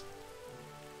graphics.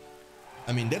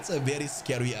 I mean, that's a very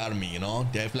scary army, you know,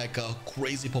 they have like a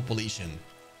crazy population.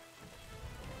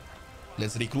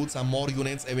 Let's recruit some more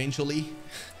units eventually.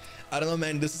 I don't know,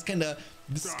 man, this is kind of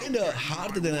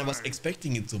harder than I was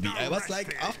expecting it to be. I was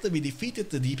like, after we defeated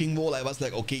the Deeping Wall, I was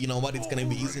like, okay, you know what, it's gonna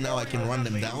be easy now, I can run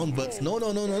them down. But no.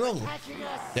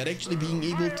 They're actually being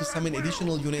able to summon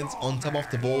additional units on top of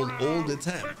the wall all the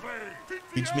time,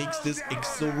 which makes this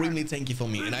extremely tanky for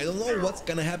me. And I don't know what's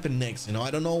gonna happen next, you know, I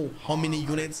don't know how many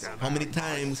units, how many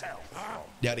times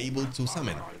they are able to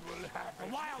summon.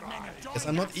 As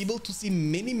I'm not able to see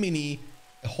many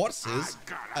horses,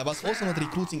 I was also not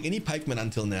recruiting any pikemen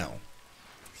until now.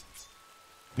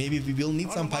 Maybe we will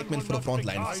need some pikemen for the front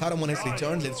line. Saruman has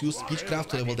returned. Let's use Speechcraft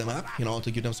to level them up, you know,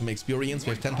 to give them some experience.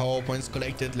 We have 10 power points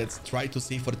collected. Let's try to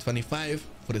see for the 25,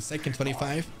 for the second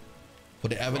 25. for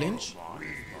the Avalanche.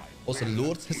 Also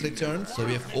Lord has returned, so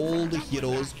we have all the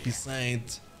heroes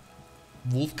besides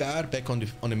Wolfgar back on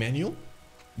the menu.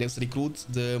 Let's recruit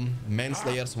the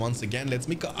Manslayers once again. Let's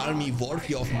make an army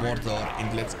worthy of Mordor,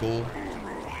 and let's go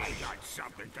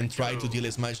and try to deal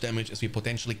as much damage as we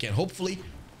potentially can. Hopefully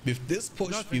with this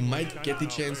push we might get the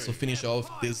chance to finish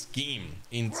off this game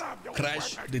and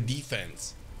crash the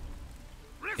defense.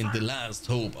 And the last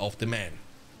hope of the man.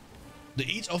 The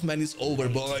age of man is over,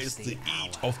 boys. The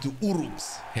age of the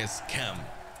Uruks has come.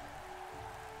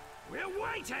 We're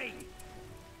waiting.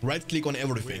 Right click on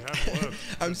everything.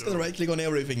 I'm still right click on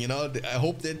everything, you know. I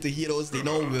hope that the heroes, they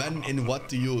know when and what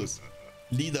to use.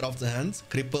 Leader of the hand,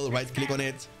 cripple, right click on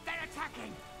it. They're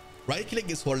attacking. Right click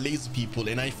is for lazy people,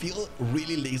 and I feel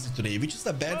really lazy today, which is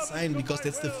a bad sign because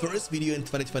that's the first video in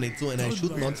 2022 and I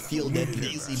should not feel that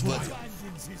lazy, but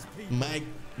my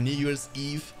New Year's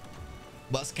Eve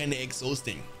was kind of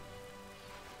exhausting.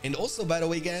 And also, by the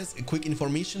way guys, a quick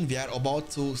information, we are about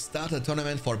to start a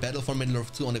tournament for Battle for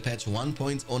Middle-earth 2 on the patch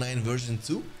 1.09 version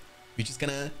 2, which is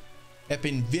gonna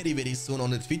happen very soon on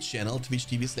the Twitch channel,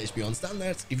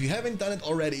 twitch.tv/BeyondStandards. If you haven't done it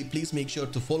already, please make sure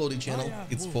to follow the channel,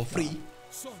 it's for free.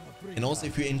 And also,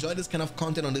 if you enjoy this kind of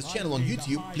content on this channel on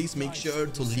YouTube, please make sure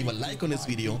to leave a like on this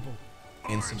video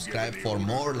and subscribe for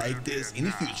more like this in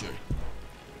the future.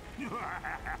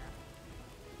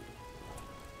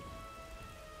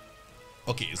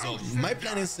 Okay, so my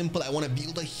plan is simple. I want to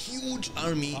build a huge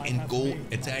army and go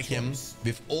attack him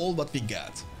with all what we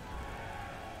got.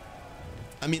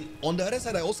 I mean, on the other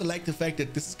side, I also like the fact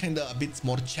that this is kind of a bit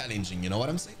more challenging, you know what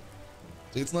I'm saying?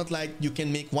 So it's not like you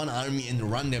can make one army and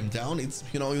run them down. It's,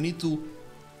 you know, you need to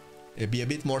be a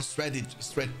bit more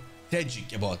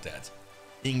strategic about that.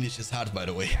 English is hard, by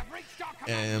the way.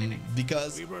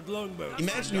 Because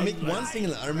imagine you make one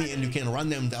single army and you can run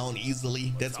them down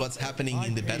easily. That's what's happening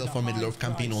in the Battle for Middle-earth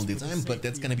campaign all the time, but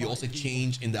that's gonna be also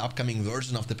changed in the upcoming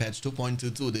version of the patch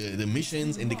 2.22. The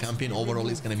missions in the campaign overall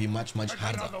is gonna be much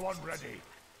harder.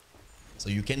 So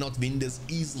you cannot win this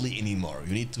easily anymore.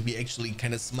 You need to be actually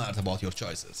kind of smart about your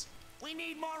choices. We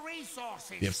need more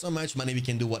resources. We have so much money, we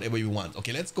can do whatever we want.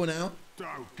 Okay, let's go now.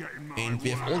 And we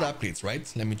have all the upgrades, right?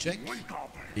 Let me check.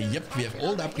 Yep, we have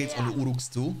all the upgrades on the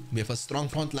Uruks too. We have a strong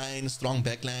front line, strong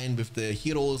back line. With the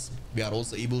heroes, we are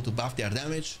also able to buff their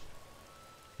damage.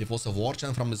 We have also War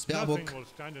Chant from the spellbook.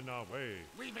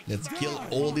 Let's kill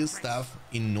all this stuff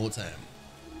in no time.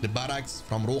 The barracks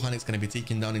from Rohan is going to be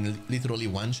taken down in literally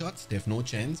one shot. They have no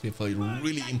chance. We have a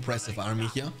really impressive army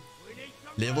here.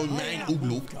 Level 9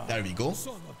 Ugluk, there we go.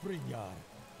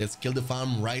 Let's kill the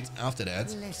farm right after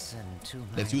that.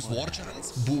 Let's use War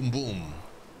Chants. Boom, boom.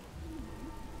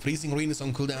 Freezing Rain is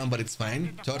on cooldown, but it's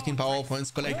fine. 13 power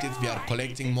points collected. We are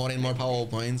collecting more and more power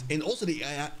points. And also the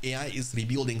AI is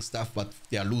rebuilding stuff, but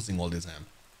they are losing all the time.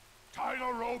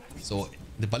 So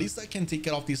the ballista can take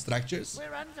care of these structures.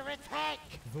 We're under attack.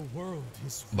 The world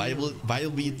is While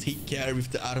we take care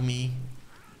with the army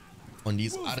on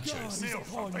these archers.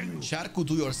 Sharku,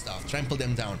 do your stuff. Trample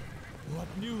them down. What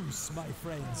news, my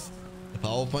friends? The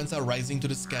power points are rising to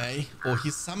the sky. Oh,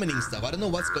 he's summoning stuff. I don't know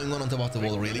what's going on top of the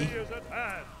wall, really.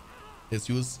 Let's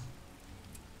use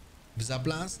Visa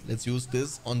Blast. Let's use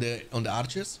this on the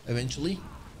archers eventually.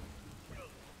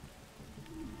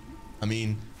 I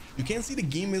mean, you can see the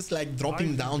game is like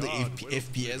dropping down the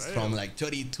FPS from like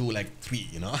 30 to like 3,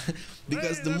 you know,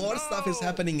 because the more stuff is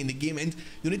happening in the game, and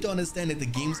you need to understand that the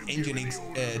game's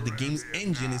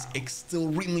engine is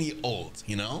extremely old,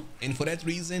 you know, and for that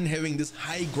reason, having this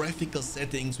high graphical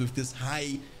settings with this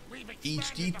high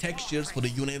HD textures for the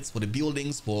units, for the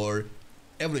buildings, for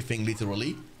everything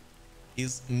literally,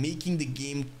 is making the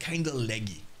game kind of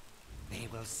laggy.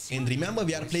 And remember,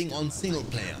 we are playing on single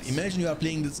player. Imagine you are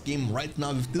playing this game right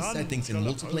now with these settings in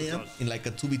multiplayer in like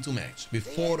a 2v2 match with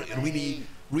 4 really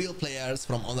real players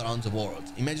from all around the world.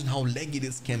 Imagine how laggy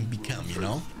this can become, you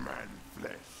know.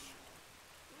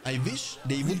 I wish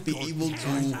they would be able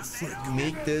to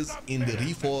make this in the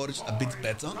Reforged a bit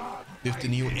better with the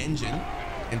new engine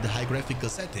and the high graphical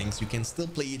settings. You can still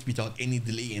play it without any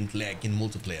delay and lag in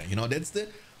multiplayer, you know.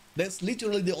 That's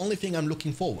literally the only thing I'm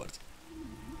looking forward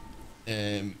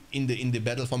in the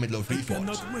Battle for Middle-earth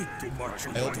Reforged.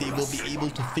 I hope they will be able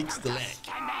to fix the lag,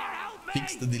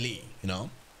 fix the delay, you know,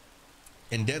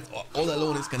 and that all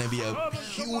alone is gonna be a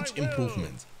huge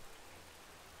improvement.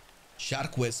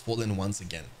 Sharku has fallen once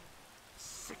again,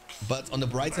 but on the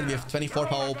bright side we have 24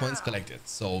 power points collected,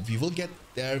 so we will get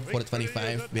there for the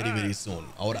 25 very soon.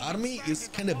 Our army is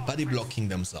kind of body blocking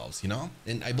themselves, you know,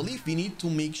 and I believe we need to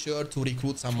make sure to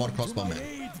recruit some more crossbowmen.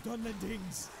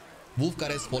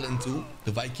 Wolfgar has fallen too,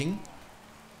 the Viking.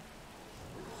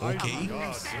 Okay,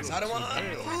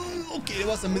 Saruman. Okay, there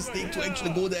was a mistake to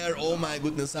actually go there. Oh my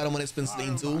goodness, Saruman has been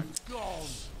slain too.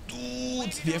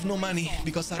 Dude, we have no money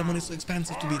because Saruman is so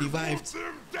expensive to be revived.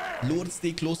 Lord,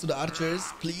 stay close to the archers,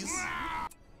 please.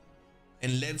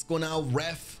 And let's go now,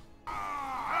 ref.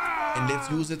 And let's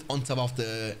use it on top of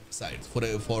the side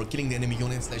for killing the enemy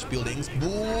units slash buildings.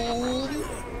 Boom!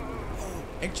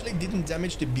 Actually didn't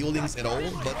damage the buildings at all,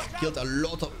 but killed a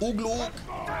lot of Ugluk.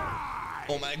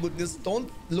 Oh my goodness, don't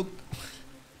look.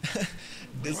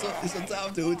 It's so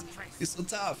tough, dude. It's so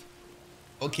tough.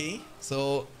 Okay,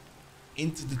 so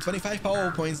into the 25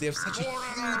 power points, they have such a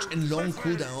huge and long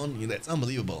cooldown. Yeah, that's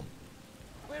unbelievable.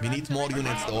 We need more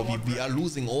units though. We are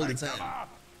losing all the time.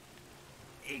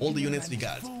 All the units we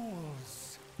got.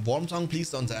 Worm Tongue, please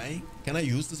don't die. Can I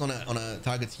use this on a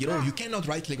target hero? You cannot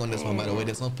right click on this one, by the way.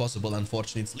 That's not possible,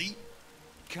 unfortunately.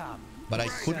 But I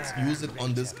could use it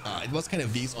on this. It was kind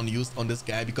of waste on used on this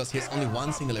guy because he has only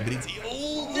one single ability.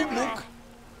 Oh, Ugluk!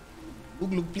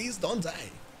 Ugluk, please don't die.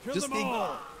 Just stay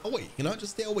away. You know,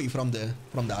 just stay away from the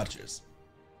archers.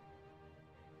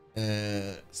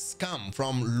 Scum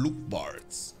from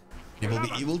Lookbards. We will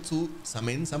be able to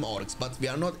summon some orcs, but we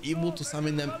are not able to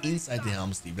summon them inside the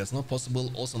Helm Steep. That's not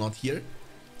possible, also not here.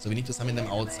 So we need to summon them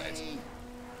outside.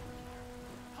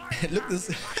 Look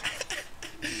this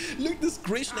look this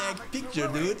Krishnak picture,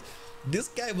 dude. This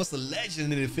guy was a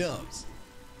legend in the films.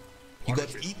 He got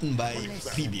eaten by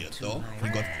Treebeard though. He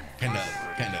got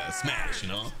kinda smashed, you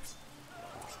know.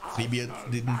 Treebeard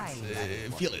didn't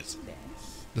feel it.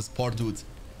 This poor dude.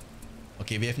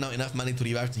 Okay, we have now enough money to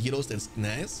revive the heroes. That's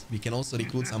nice. We can also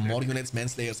recruit some more units.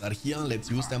 Manslayers are here.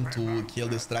 Let's use them to kill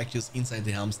the structures inside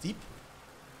the Helm Steep.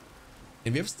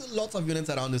 And we have still lots of units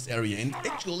around this area. And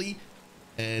actually,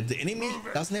 the enemy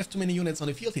doesn't have too many units on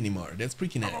the field anymore. That's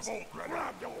pretty nice.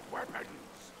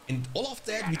 And all of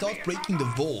that without breaking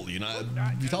the wall, you know,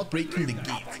 without breaking the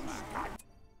gate.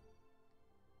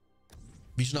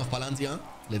 Vision of Palantir.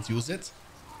 Let's use it.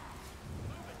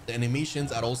 The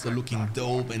animations are also looking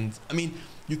dope, and I mean,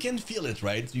 you can feel it,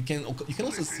 right? You can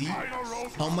also see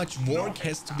how much work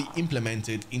has to be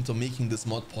implemented into making this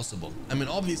mod possible. I mean,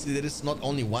 obviously there is not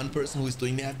only one person who is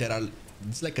doing that.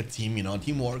 It's like a team, you know,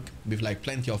 teamwork with like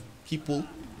plenty of people.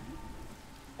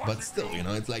 But still, you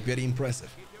know, it's like very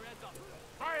impressive.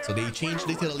 So they changed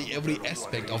literally every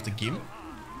aspect of the game,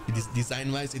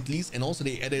 design-wise at least, and also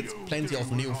they added plenty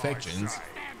of new factions.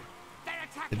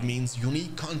 It means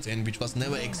unique content which was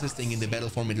never existing in the Battle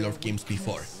for Middle-earth games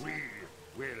before.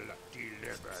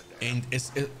 And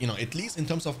as you know, at least in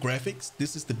terms of graphics,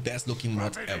 this is the best looking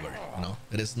mod ever. You know,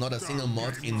 there is not a single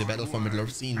mod in the Battle for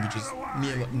Middle-earth scene which is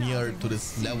near to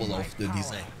this level of the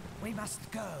design. We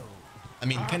must go. I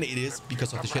mean, kinda it is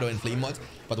because of the Shadow and Flame mod,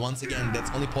 but once again,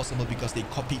 that's only possible because they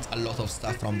copied a lot of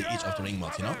stuff from the Age of the Ring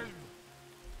mod, you know?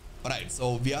 Alright,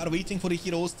 so we are waiting for the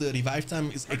heroes. The revive time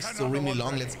is extremely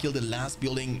long. Let's kill the last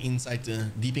building inside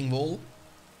the Deeping Wall,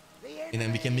 and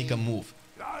then we can make a move.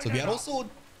 So we are also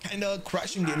kind of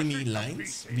crushing the enemy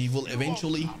lines. We will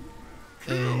eventually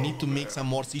need to make some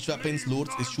more siege weapons.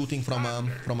 Lourdes is shooting from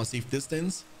a safe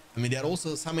distance. I mean, they are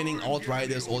also summoning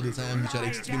Outriders all the time, which are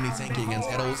extremely tanky against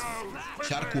arrows.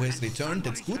 Sharku has returned,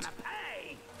 that's good.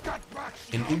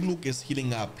 And Ugluk is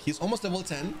healing up. He's almost level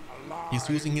 10. He's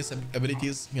using his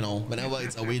abilities, you know, whenever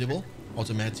it's available,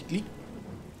 automatically.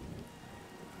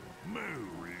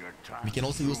 We can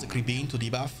also use the Creepane to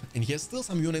debuff, and he has still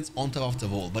some units on top of the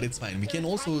wall, but it's fine. We can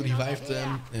also revive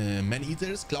the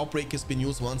Man-Eaters. Cloudbreak has been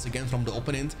used once again from the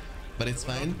opponent, but it's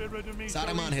fine.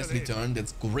 Saruman has returned,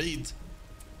 that's great.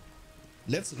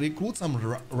 Let's recruit some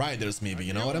riders, maybe,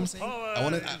 you know what I'm saying? I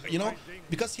want to, you know,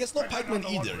 because he has no pikeman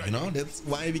either, you know? That's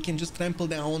why we can just trample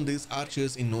down these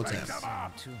archers in no time.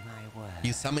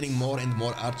 He's summoning more and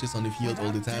more archers on the field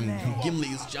all the time. Gimli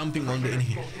is jumping on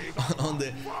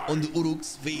the on the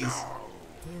Uruk's face.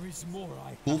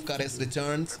 Ulfgar has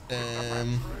returned.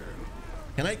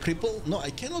 Can I cripple? No, I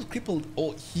cannot cripple.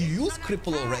 Oh, he used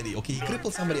cripple already. Okay, he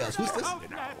crippled somebody else. Who's this?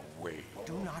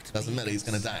 Doesn't matter, he's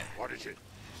gonna die.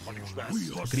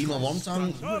 Grima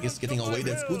Wormtongue is getting away,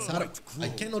 that's good. I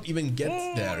cannot even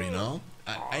get there, you know.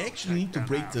 I actually need to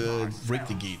break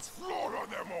the gate.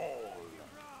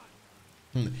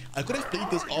 I could have played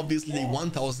this obviously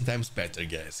 1000 times better,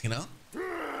 guys, you know.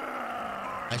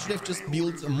 I should have just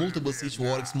built multiple siege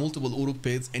works, multiple Uruk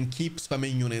pits, and keep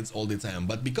spamming units all the time.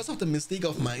 But because of the mistake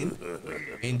of mine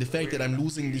and the fact that I'm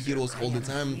losing the heroes all the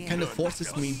time, kind of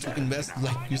forces me to invest.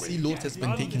 Like you see, Lord has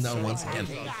been taken down once again.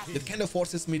 It kind of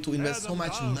forces me to invest so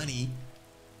much money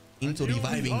into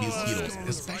reviving these heroes.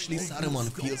 Especially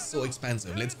Saruman feels so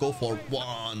expensive. Let's go for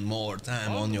one more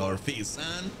time on your face,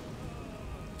 son.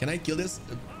 Can I kill this?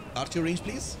 Archer range,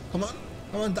 please. Come on.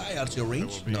 Come on, die, Archer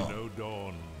range. No. No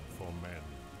dawn for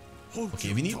men.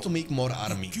 Okay, we need to make more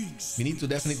army. We need to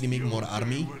definitely make more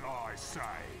army.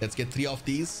 Let's get 3 of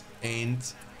these. And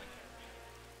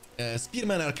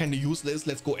spearmen are kind of useless.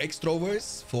 Let's go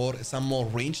extrovers for some more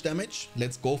range damage.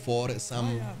 Let's go for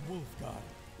some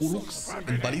uruks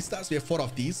and ballistas. We have 4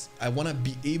 of these. I want to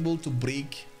be able to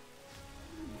break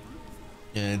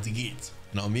the gate.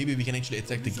 Now maybe we can actually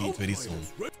attack the gate very soon.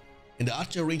 And the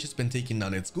archer range has been taken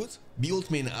down. That's good.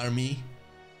 Build me an army.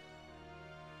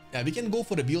 Yeah, we can go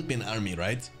for the build me an army,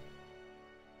 right?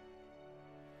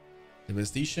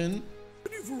 Devastation.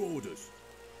 Ready for orders.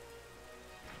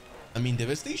 I mean,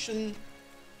 devastation.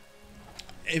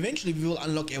 Eventually, we will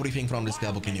unlock everything from this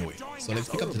spellbook anyway. So let's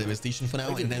pick up the devastation for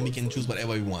now, and then we can choose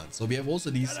whatever we want. So we have also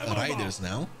these riders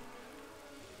now,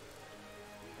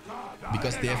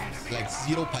 because they have like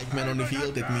 0 pikemen on the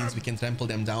field. That means we can trample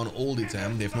them down all the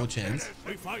time. They have no chance.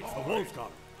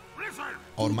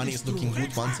 Our money is looking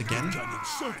good once again.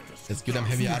 Let's give them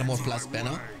heavy armor plus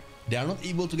banner. They are not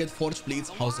able to get forged blades,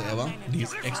 however.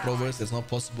 These extrovers, that's not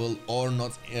possible. Or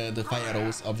not the fire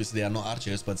arrows. Obviously, they are not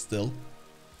archers, but still.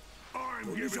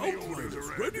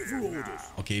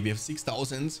 Okay, we have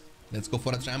 6,000. Let's go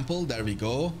for a trample. There we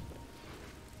go.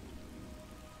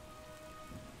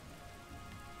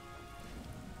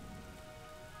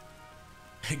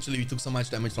 Actually, we took so much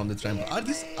damage from the trample. Are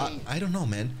these... I don't know,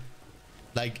 man.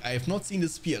 Like, I have not seen the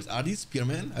spears. Are these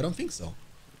spearmen? I don't think so.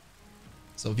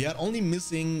 So we are only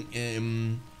missing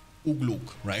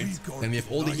Ugluk, right? Then we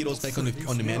have all the heroes back on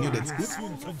the menu. That's good.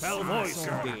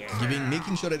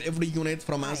 Making sure that every unit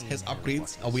from us has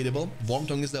upgrades available.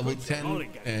 Wormtongue is level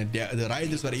 10. The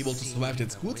riders were able to survive.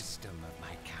 That's good.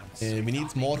 We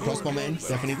need more crossbowmen,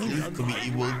 definitely, to be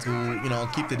able to, you know,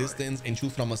 keep the distance and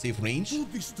shoot from a safe range.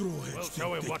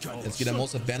 Let's get them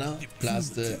also banner plus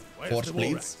the forged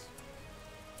blades.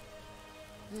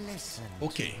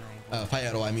 Okay, fire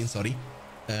arrow, I mean, sorry.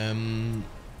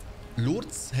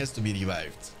 Lourdes has to be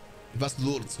revived. It was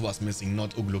Lourdes who was missing,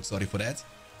 not Ugluk. Sorry for that.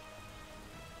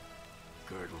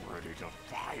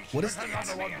 What is that?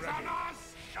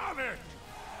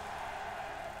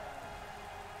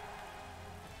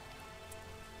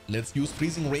 Let's use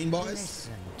freezing rain, boys.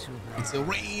 It's a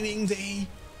raining day.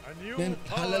 Then,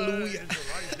 hallelujah.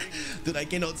 Dude, I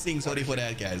cannot sing. Sorry for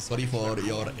that, guys. Sorry for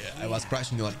your... I was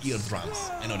crushing your eardrums.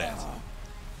 I know that.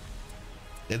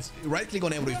 Let's right click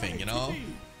on everything, you know,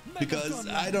 because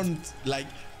I don't like...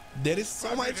 There is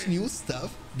so much new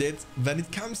stuff that when it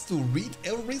comes to read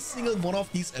every single one of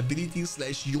these abilities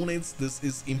 / units, this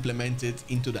is implemented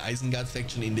into the Isengard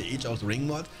faction in the Age of the Ring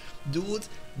mod. Dude,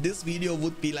 this video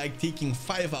would be like taking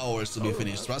 5 hours to be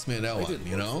finished. Trust me on that one,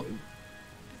 you know.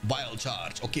 Wild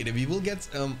charge. Okay, then we will get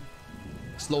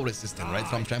slow resistant, right,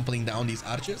 from trampling down these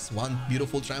archers. One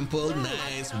beautiful trample.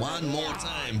 Nice. One more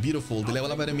time. Beautiful. The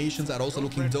level up animations are also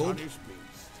looking dope.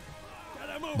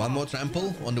 One more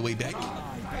trample on the way back.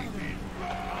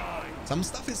 Some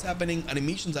stuff is happening.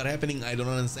 Animations are happening. I don't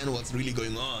understand what's really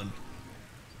going on.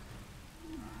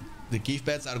 The cave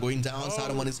beds are going down.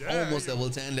 Saruman is almost level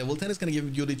 10. Level 10 is going to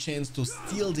give you the chance to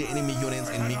steal the enemy units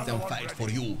and make them fight for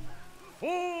you.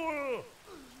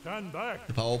 Stand back.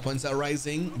 The power points are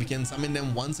rising. We can summon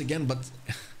them once again, but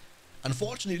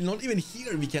unfortunately, not even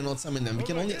here we cannot summon them. We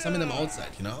can only summon them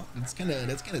outside, you know? That's kind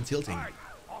of tilting.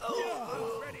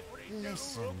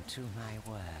 Listen to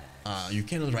my word. You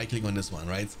cannot right click on this one,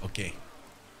 right? Okay.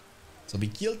 So we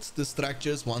killed the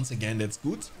structures once again. That's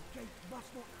good.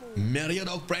 Myriad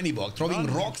of Brandybog throwing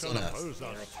rocks on us.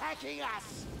 Attacking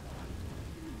us.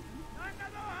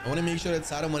 I want to make sure that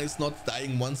Saruman is not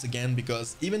dying once again,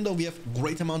 because even though we have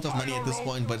great amount of money at this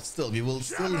point, but still we will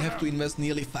still have to invest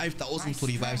nearly 5,000 to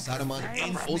revive Saruman,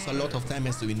 and also a lot of time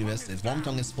has to be invested.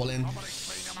 Wormtongue has fallen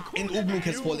and Ugluk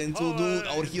has fallen too. Dude,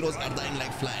 our heroes are dying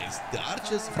like flies. The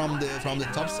archers from the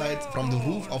top side, from the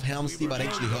roof of Helm are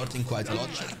actually hurting quite a lot.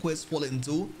 Shaku has fallen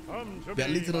too. We are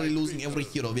literally losing every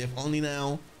hero. We have only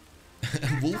now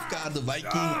Wolfgar the Viking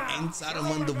and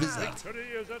Saruman the Wizard.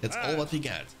 That's all what we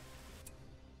got.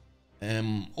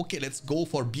 Okay, let's go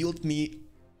for build me.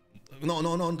 No,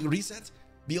 reset.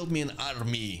 Build me an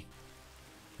army.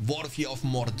 Warfare of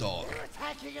Mordor.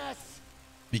 Attacking us.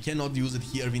 We cannot use it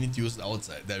here. We need to use it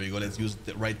outside. There we go. Let's use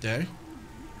it right there.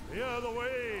 The other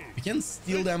way. We can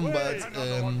steal them, but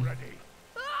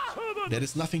there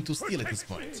is nothing to steal at this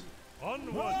point.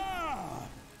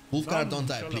 Wolfgar, don't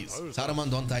die, please. Saruman,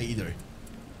 don't die either.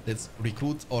 Let's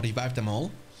recruit or revive them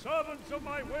all. Servants of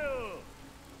my will.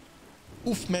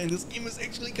 Oof, man, this game is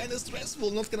actually kind of stressful,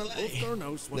 not gonna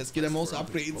lie. Let's get them also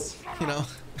upgrades, you know.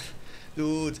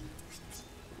 Dude.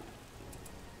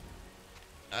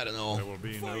 I don't know. There will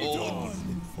be no Oh,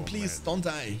 dawn for please men. don't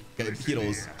die,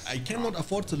 heroes. I cannot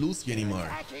afford to lose you anymore.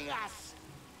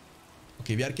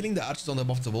 Okay, we are killing the archers on top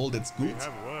of the wall. That's good. We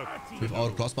have work. With our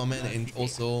crossbowmen and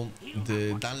also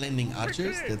the down landing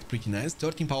archers. That's pretty nice.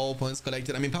 13 power points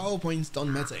collected. I mean, power points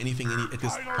don't matter anything at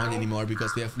this point anymore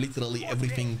because we have literally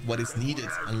everything what is needed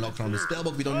unlocked from the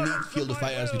spellbook. We don't need field of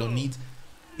fires. We don't need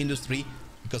industry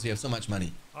because we have so much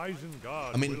money.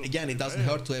 Isengard I mean, will again, it doesn't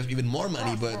prevail. hurt to have even more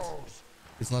money, but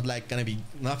it's not like gonna be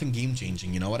nothing game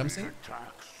changing. You know what I'm saying?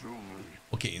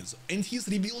 Okay, so, and he's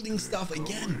rebuilding stuff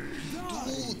again.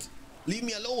 Dude, leave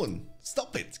me alone.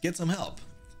 Stop it. Get some help.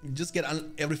 Just get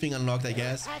everything unlocked, I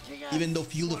guess. Even though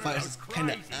Field of Fires is kind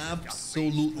of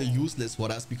absolutely useless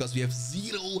for us because we have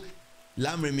 0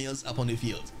 lumber mills up on the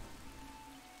field.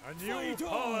 A new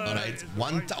power Alright, is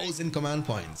 1000 command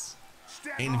points.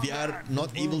 And we are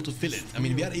not able to fill it. I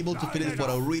mean, we are able to fill it for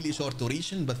a really short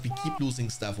duration, but we keep losing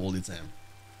stuff all the time.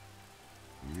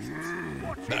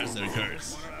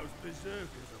 Berserkers.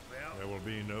 There will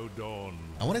be no dawn.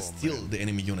 I want to for steal men. the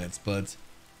enemy units, but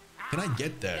can I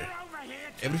get there?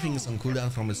 Everything is on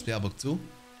cooldown from the spellbook too,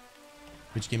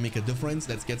 which can make a difference.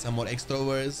 Let's get some more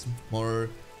extrovers, more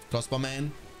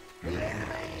crossbowmen.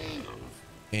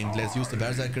 And let's use the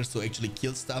berserkers to actually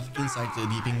kill stuff inside the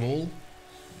deeping wall.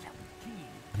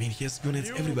 I mean, he has units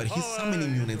everywhere. He's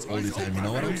summoning units all the time, you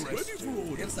know what I'm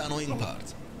saying? That's the annoying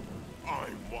part.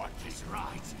 I'm what is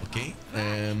right. Okay,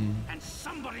 And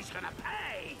somebody's gonna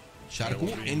pay.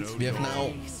 Sharku, and we have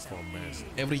now For men.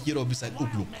 every hero beside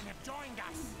Ugluk. Men have joined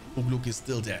us. Ugluk is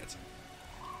still dead.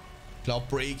 Cloud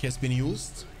Break has been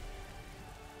used.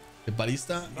 The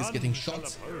ballista is getting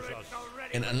shot.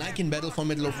 And unlike in Battle for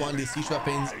Medal of One, the siege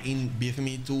weapons in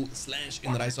BFME 2 /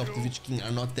 in Rise of the Witch King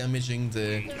are not damaging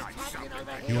the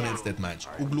units that much.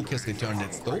 Ugluk has returned,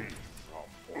 that's dope.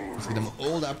 Let's give them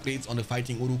all the upgrades on the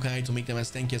fighting Urukai to make them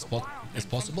as tanky as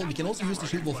possible. We can also use the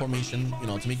shield wall formation, you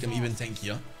know, to make them even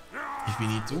tankier if we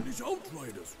need to.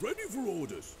 Outriders ready for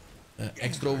orders.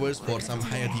 Extrovers for some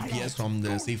higher DPS from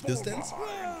the safe distance.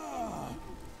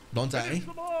 Don't die.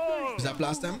 Just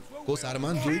blast them. Go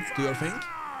Saruman, do it, do your thing.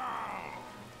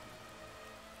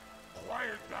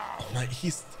 Oh my,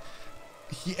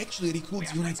 he actually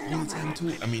recruits units all the time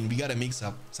too. I mean, we gotta make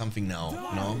something now,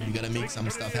 you know? We gotta make some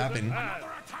stuff happen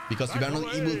because we were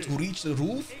not able to reach the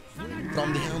roof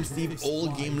from the Helm Steep all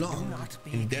game long,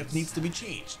 and that needs to be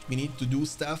changed. We need to do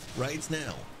stuff right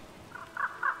now.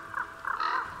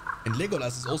 And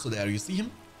Legolas is also there. You see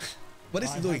him? What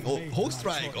is he doing? Oh, Hawk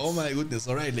Strike. Oh my goodness.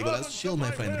 All right, Legolas, chill,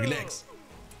 my friend. Relax.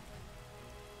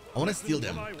 I want to steal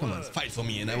them. Come on, fight for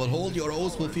me, and I will hold your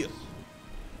oaths fulfilled.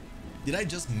 Did I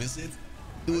just miss it?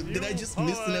 Dude, did I just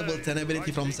miss the level 10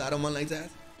 ability from Saruman like that?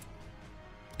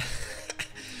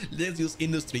 Let's use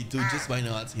industry too, just why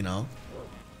not, you know?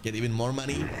 Get even more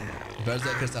money.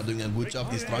 Berserkers are doing a good job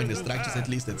destroying the structures, at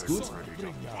least that's good.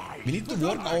 We need to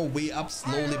work our way up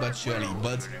slowly but surely,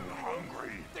 but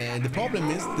the problem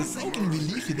is, the second we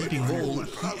leave the deeping wall,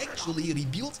 he actually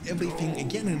rebuilds everything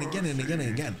again and again and again and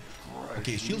again.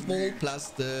 Okay, shield wall plus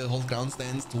the whole ground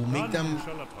stands to make them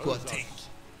to a tank.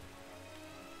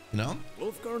 You know?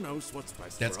 Wolfgar knows what's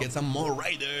best. Let's get some more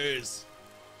riders.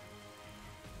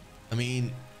 I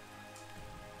mean,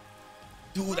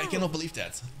 dude, I cannot believe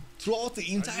that. Throughout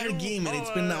the entire game, and it's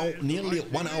been now nearly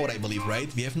 1 hour, I believe, right?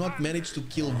 We have not managed to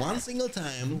kill one single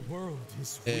time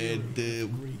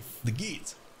the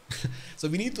gate. So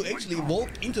we need to actually walk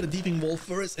into the deeping wall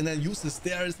first and then use the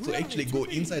stairs to actually go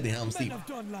inside the Helm Steep.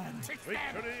 Victory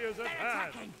is at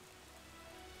hand.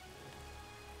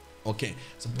 Okay,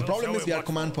 so the problem is we are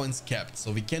command points capped,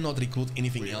 so we cannot recruit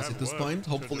anything else at this point.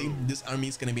 Hopefully this army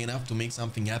is gonna be enough to make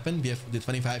something happen. We have the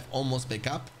 25 almost back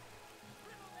up.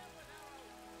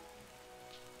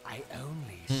 I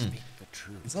only speak the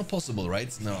truth. It's not possible,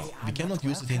 right? No, we cannot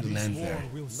use it into land there.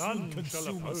 None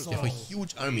shall oppose We have a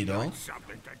huge army though.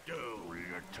 Something to do.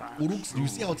 Uruks, you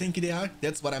see how tanky they are?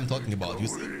 That's what I'm talking about, you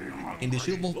see? In the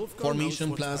shield wall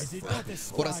formation plus...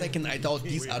 for a second I thought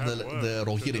these are the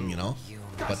Rohirrim, you know?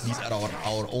 But these are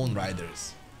our own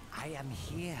riders. I am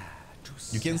here to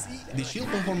You can see the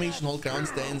shield wall formation, whole ground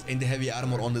stands, and the heavy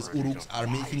armor on these Uruks are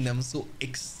making them so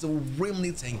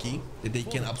extremely tanky that they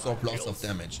can absorb lots of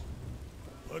damage.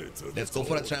 Let's go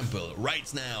for a trample right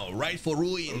now, right for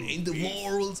ruin in the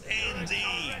world's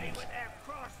ending.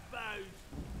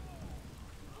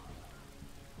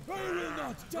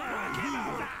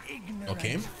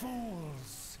 Okay.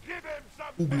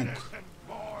 Ugluk.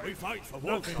 We fight for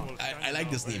Wolfgar. I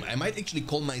like this name. I might actually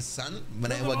call my son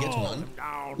when I ever get one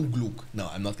Ugluk. No,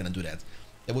 I'm not gonna do that.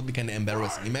 That would be kind of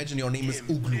embarrassing. Imagine your name is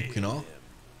Ugluk, you know?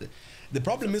 The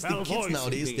problem is the kids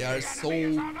nowadays, they are so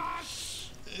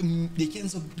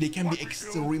they can be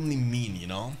extremely mean, you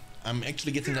know. I'm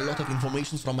actually getting a lot of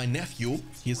information from my nephew.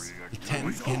 He's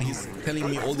 10 and he's telling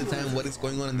me all the time what is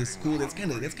going on in the school. That's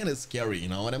kind of scary, you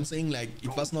know what I'm saying? Like, it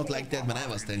was not like that when I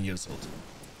was 10 years old.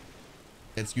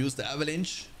 Let's use the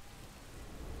avalanche.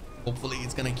 Hopefully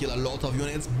it's gonna kill a lot of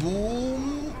units.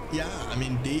 Boom. Yeah, I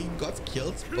mean, they got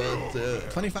killed,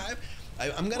 but 25.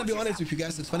 I'm gonna be honest with you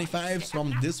guys, the 25s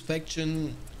from this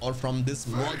faction or from this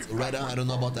mod, rather, I don't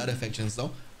know about the other factions though,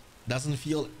 doesn't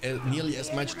feel nearly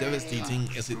as much devastating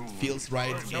as it feels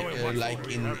like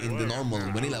in the normal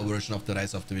vanilla version of the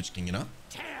Rise of the Witch King, you know.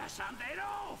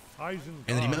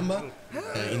 And remember,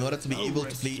 in order to be able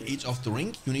to play Age of the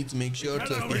Ring, you need to make sure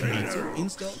to have BFME Zoom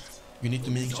installed. You need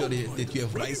to make sure that you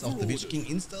have Rise of the Witch King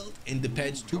installed, and the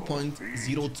patch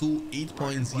 2.02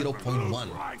 8.0.1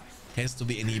 has to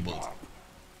be enabled,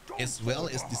 as well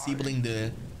as disabling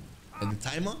the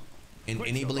timer and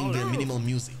enabling the minimal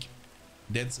music.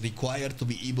 That's required to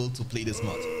be able to play this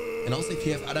mod. And also, if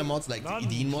you have other mods like the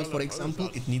Edin mod, for example,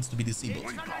 it needs to be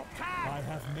disabled.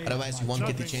 Otherwise, you won't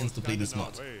get the chance to play this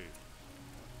mod.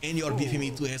 And your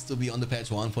BFME 2 has to be on the patch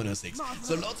 1.06.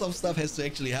 So lots of stuff has to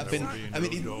actually happen. I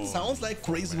mean, it sounds like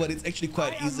crazy, but it's actually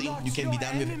quite easy. You can be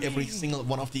done with every single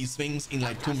one of these things in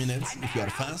like 2 minutes if you are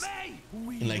fast.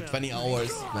 In like 20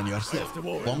 hours when you are slow.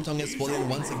 Wormtongue has fallen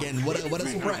once again. What a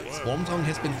surprise. Wormtongue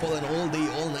has been fallen all day,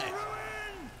 all night.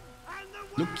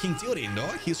 Look, King Theoden, though,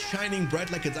 he's shining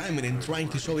bright like a diamond and trying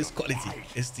to show his quality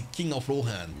as the King of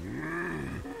Rohan.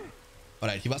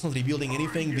 Alright, he was not rebuilding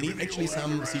anything. We need actually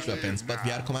some siege weapons, but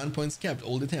we are command points capped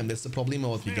all the time. That's the problem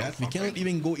what we got. We cannot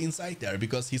even go inside there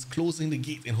because he's closing the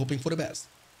gate and hoping for the best.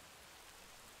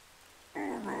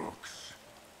 Uruks,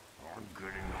 I'm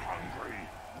getting hungry.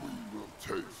 We will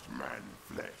taste man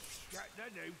flesh. Get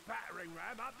the new battering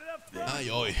ram up to the front. Ay,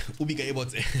 oi, Ubiga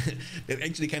Ebot. That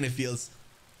actually kind of feels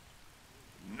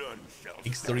None shall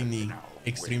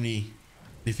extremely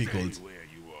difficult.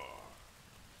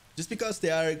 Just because they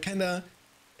are kind of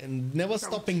never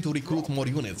stopping to recruit more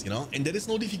units, you know, and there is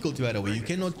no difficulty by the way. You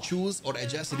cannot choose or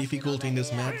adjust the difficulty in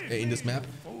this map.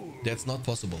 That's not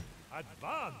possible.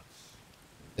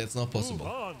 That's not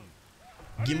possible.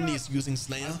 Gimli is using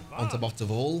Slayer on top of the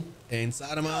wall, and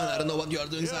Saruman, I don't know what you are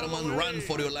doing, Saruman, run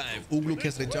for your life. Ugluk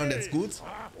has returned, that's good.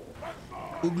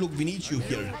 Ugluk, we need you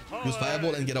here. Use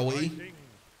Fireball and get away.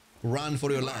 Run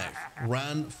for your life.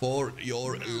 Run for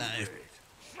your life.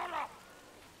 Shut up!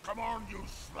 Come on, you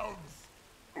slugs!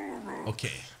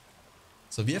 Okay.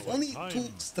 So we have only 2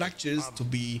 structures to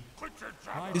be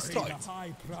destroyed.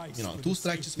 You know, 2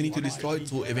 structures we need to destroy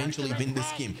to eventually win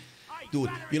this game. Dude,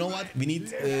 you know what? We need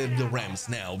the rams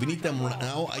now. We need them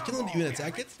now. I cannot even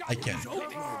attack it. I can.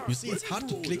 You see, it's hard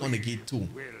to click on the gate too.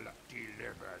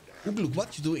 Ugluk,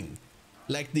 what you doing?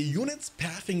 Like, the units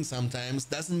pathing sometimes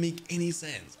doesn't make any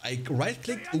sense. I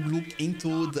right-clicked Ugluk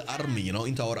into the army, you know,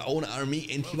 into our own army,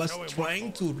 and he was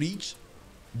trying to reach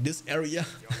this area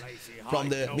from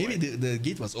the... Maybe the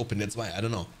gate was open, that's why, I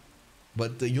don't know.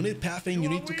 But the unit pathing, you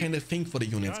need to kind of think for the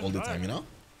units all the time, you know?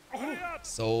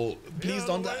 So, please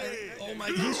don't die. Oh my,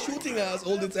 he's shooting us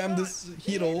all the time, this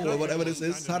hero, or whatever this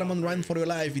is. Saruman, run for your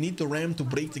life. You need to ram to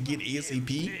break the gate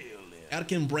ASAP.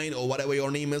 Arcane Brain, or whatever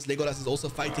your name is. Legolas is also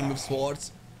fighting with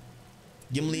swords.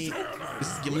 Gimli.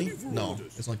 This is Gimli? No,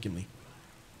 it's not Gimli.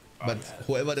 But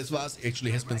whoever this was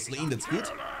actually has been slain. That's good.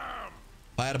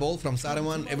 Fireball from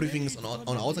Saruman. Everything is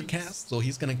on auto cast, so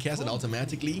he's gonna cast it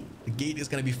automatically. The gate is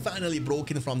gonna be finally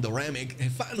broken from the ram.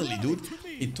 Finally, dude.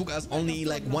 It took us only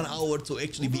like 1 hour to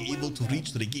actually be able to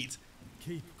reach to the gate.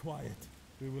 Keep quiet.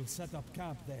 We will set up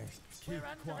camp there. Keep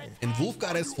quiet. And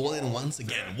Wolfgar has fallen once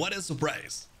again. What a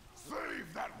surprise.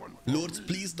 Lords,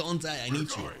 please don't die. I need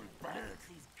you.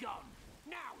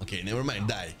 Okay, never mind.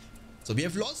 Die. So we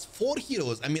have lost 4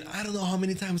 heroes. I mean, I don't know how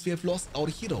many times we have lost our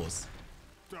heroes.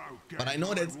 But I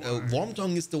know that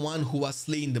Wormtongue is the one who was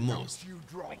slain the most.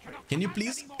 Can you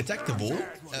please attack the wall?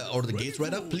 Or the gate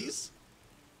rather, please?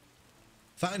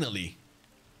 Finally.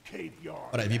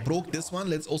 Alright, we broke this one.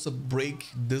 Let's also break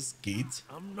this gate.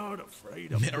 I'm not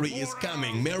afraid of Mary is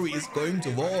coming. Mary is going to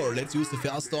war. Let's use the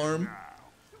Firestorm.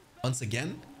 Once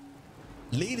again.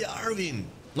 Lady Arwen.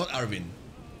 Not Arwen.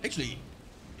 Actually,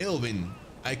 Elwyn.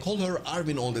 I call her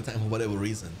Arwen all the time for whatever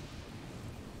reason.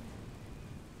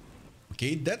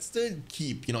 Okay, that's the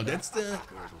keep. You know, that's the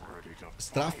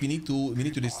stuff we need to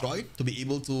destroy to be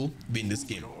able to win this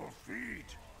game.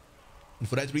 And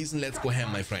for that reason, let's go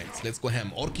ham, my friends. Let's go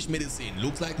ham. Orcish medicine.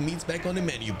 Looks like meat's back on the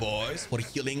menu, boys. For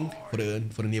healing for the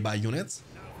nearby units.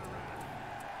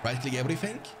 Right click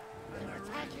everything.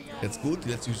 That's good.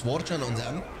 Let's use Warchan on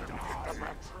them.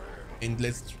 And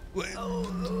let's...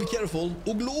 be careful.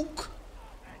 Ugluk!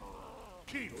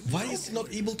 Why is he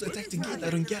not able to attack the gate? I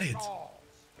don't get it.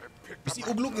 You see,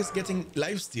 Ugluk is getting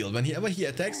lifesteal. Whenever he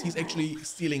attacks, he's actually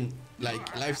stealing,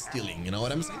 like, life-stealing. You know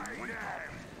what I'm saying?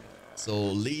 So,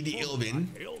 Lady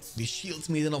Elvin, the shield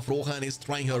maiden of Rohan, is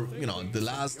trying her, you know, the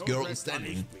last girl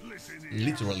standing.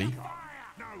 Literally.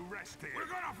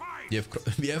 We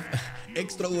have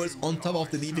extroverts on top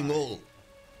of the leaping wall.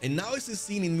 And now is the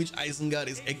scene in which Isengard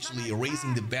is actually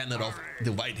raising the banner of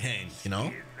the White Hand, you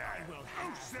know?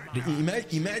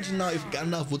 Imagine now if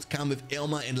Gandalf would come with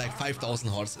Elma and like 5,000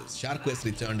 horses. Sharko has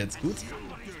returned, that's good.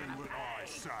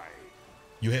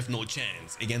 You have no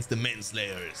chance against the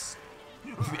Manslayers.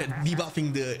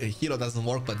 Debuffing the hero doesn't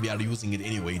work, but we are using it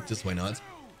anyway, just why not?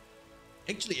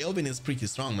 Actually, Elvin is pretty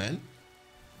strong, man.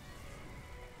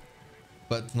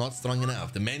 But not strong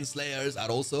enough. The Manslayers are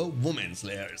also woman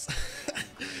slayers.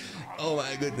 Oh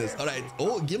my goodness. Alright.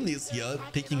 Oh, Gimli is here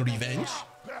taking revenge.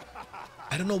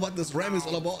 I don't know what this ram is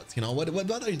all about. You know,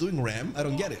 what are you doing, ram? I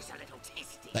don't get it.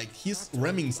 Like, he's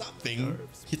ramming something,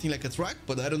 hitting like a truck,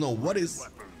 but I don't know what is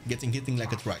hitting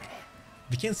like a truck.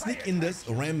 We can sneak in this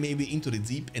ram maybe into the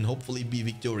deep and hopefully be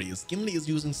victorious. Gimli is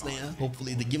using Slayer.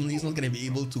 Hopefully the Gimli is not gonna be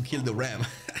able to kill the ram.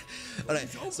 Alright,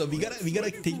 so we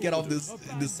gotta take care of the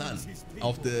son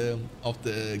of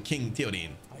the King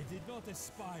Theoden.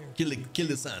 Kill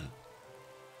the son.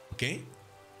 Okay?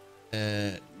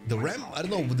 The ram, I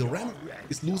don't know, the ram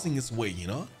is losing his way, you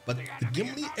know? But the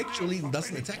Gimli actually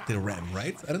doesn't attack the ram,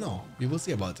 right? I don't know. We will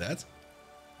see about that.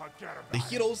 The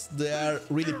heroes, they are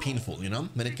really painful, you know?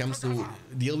 When it comes to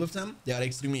deal with them, they are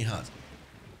extremely hard.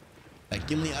 Like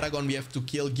Gimli, Aragorn, we have to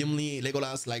kill Gimli,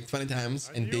 Legolas like 20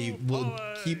 times, and they will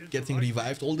keep getting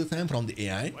revived all the time from the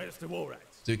AI.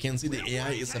 So you can see the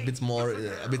AI is a bit more,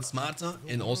 a bit smarter,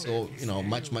 and also, you know,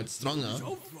 much stronger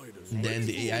than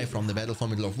the AI from the Battle for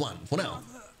Middle of One, for now.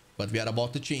 But we are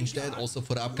about to change that also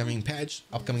for the upcoming patch,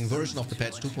 upcoming version of the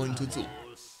patch 2.22.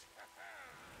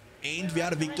 And we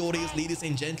are victorious, ladies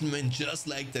and gentlemen, just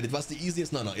like that. It was the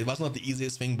easiest, no, it was not the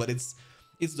easiest thing, but it's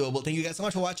doable. Thank you guys so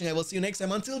much for watching. I will see you next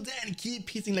time. Until then, keep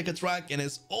hitting like a truck, and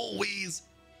as always,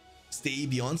 stay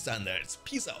beyond standards.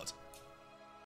 Peace out.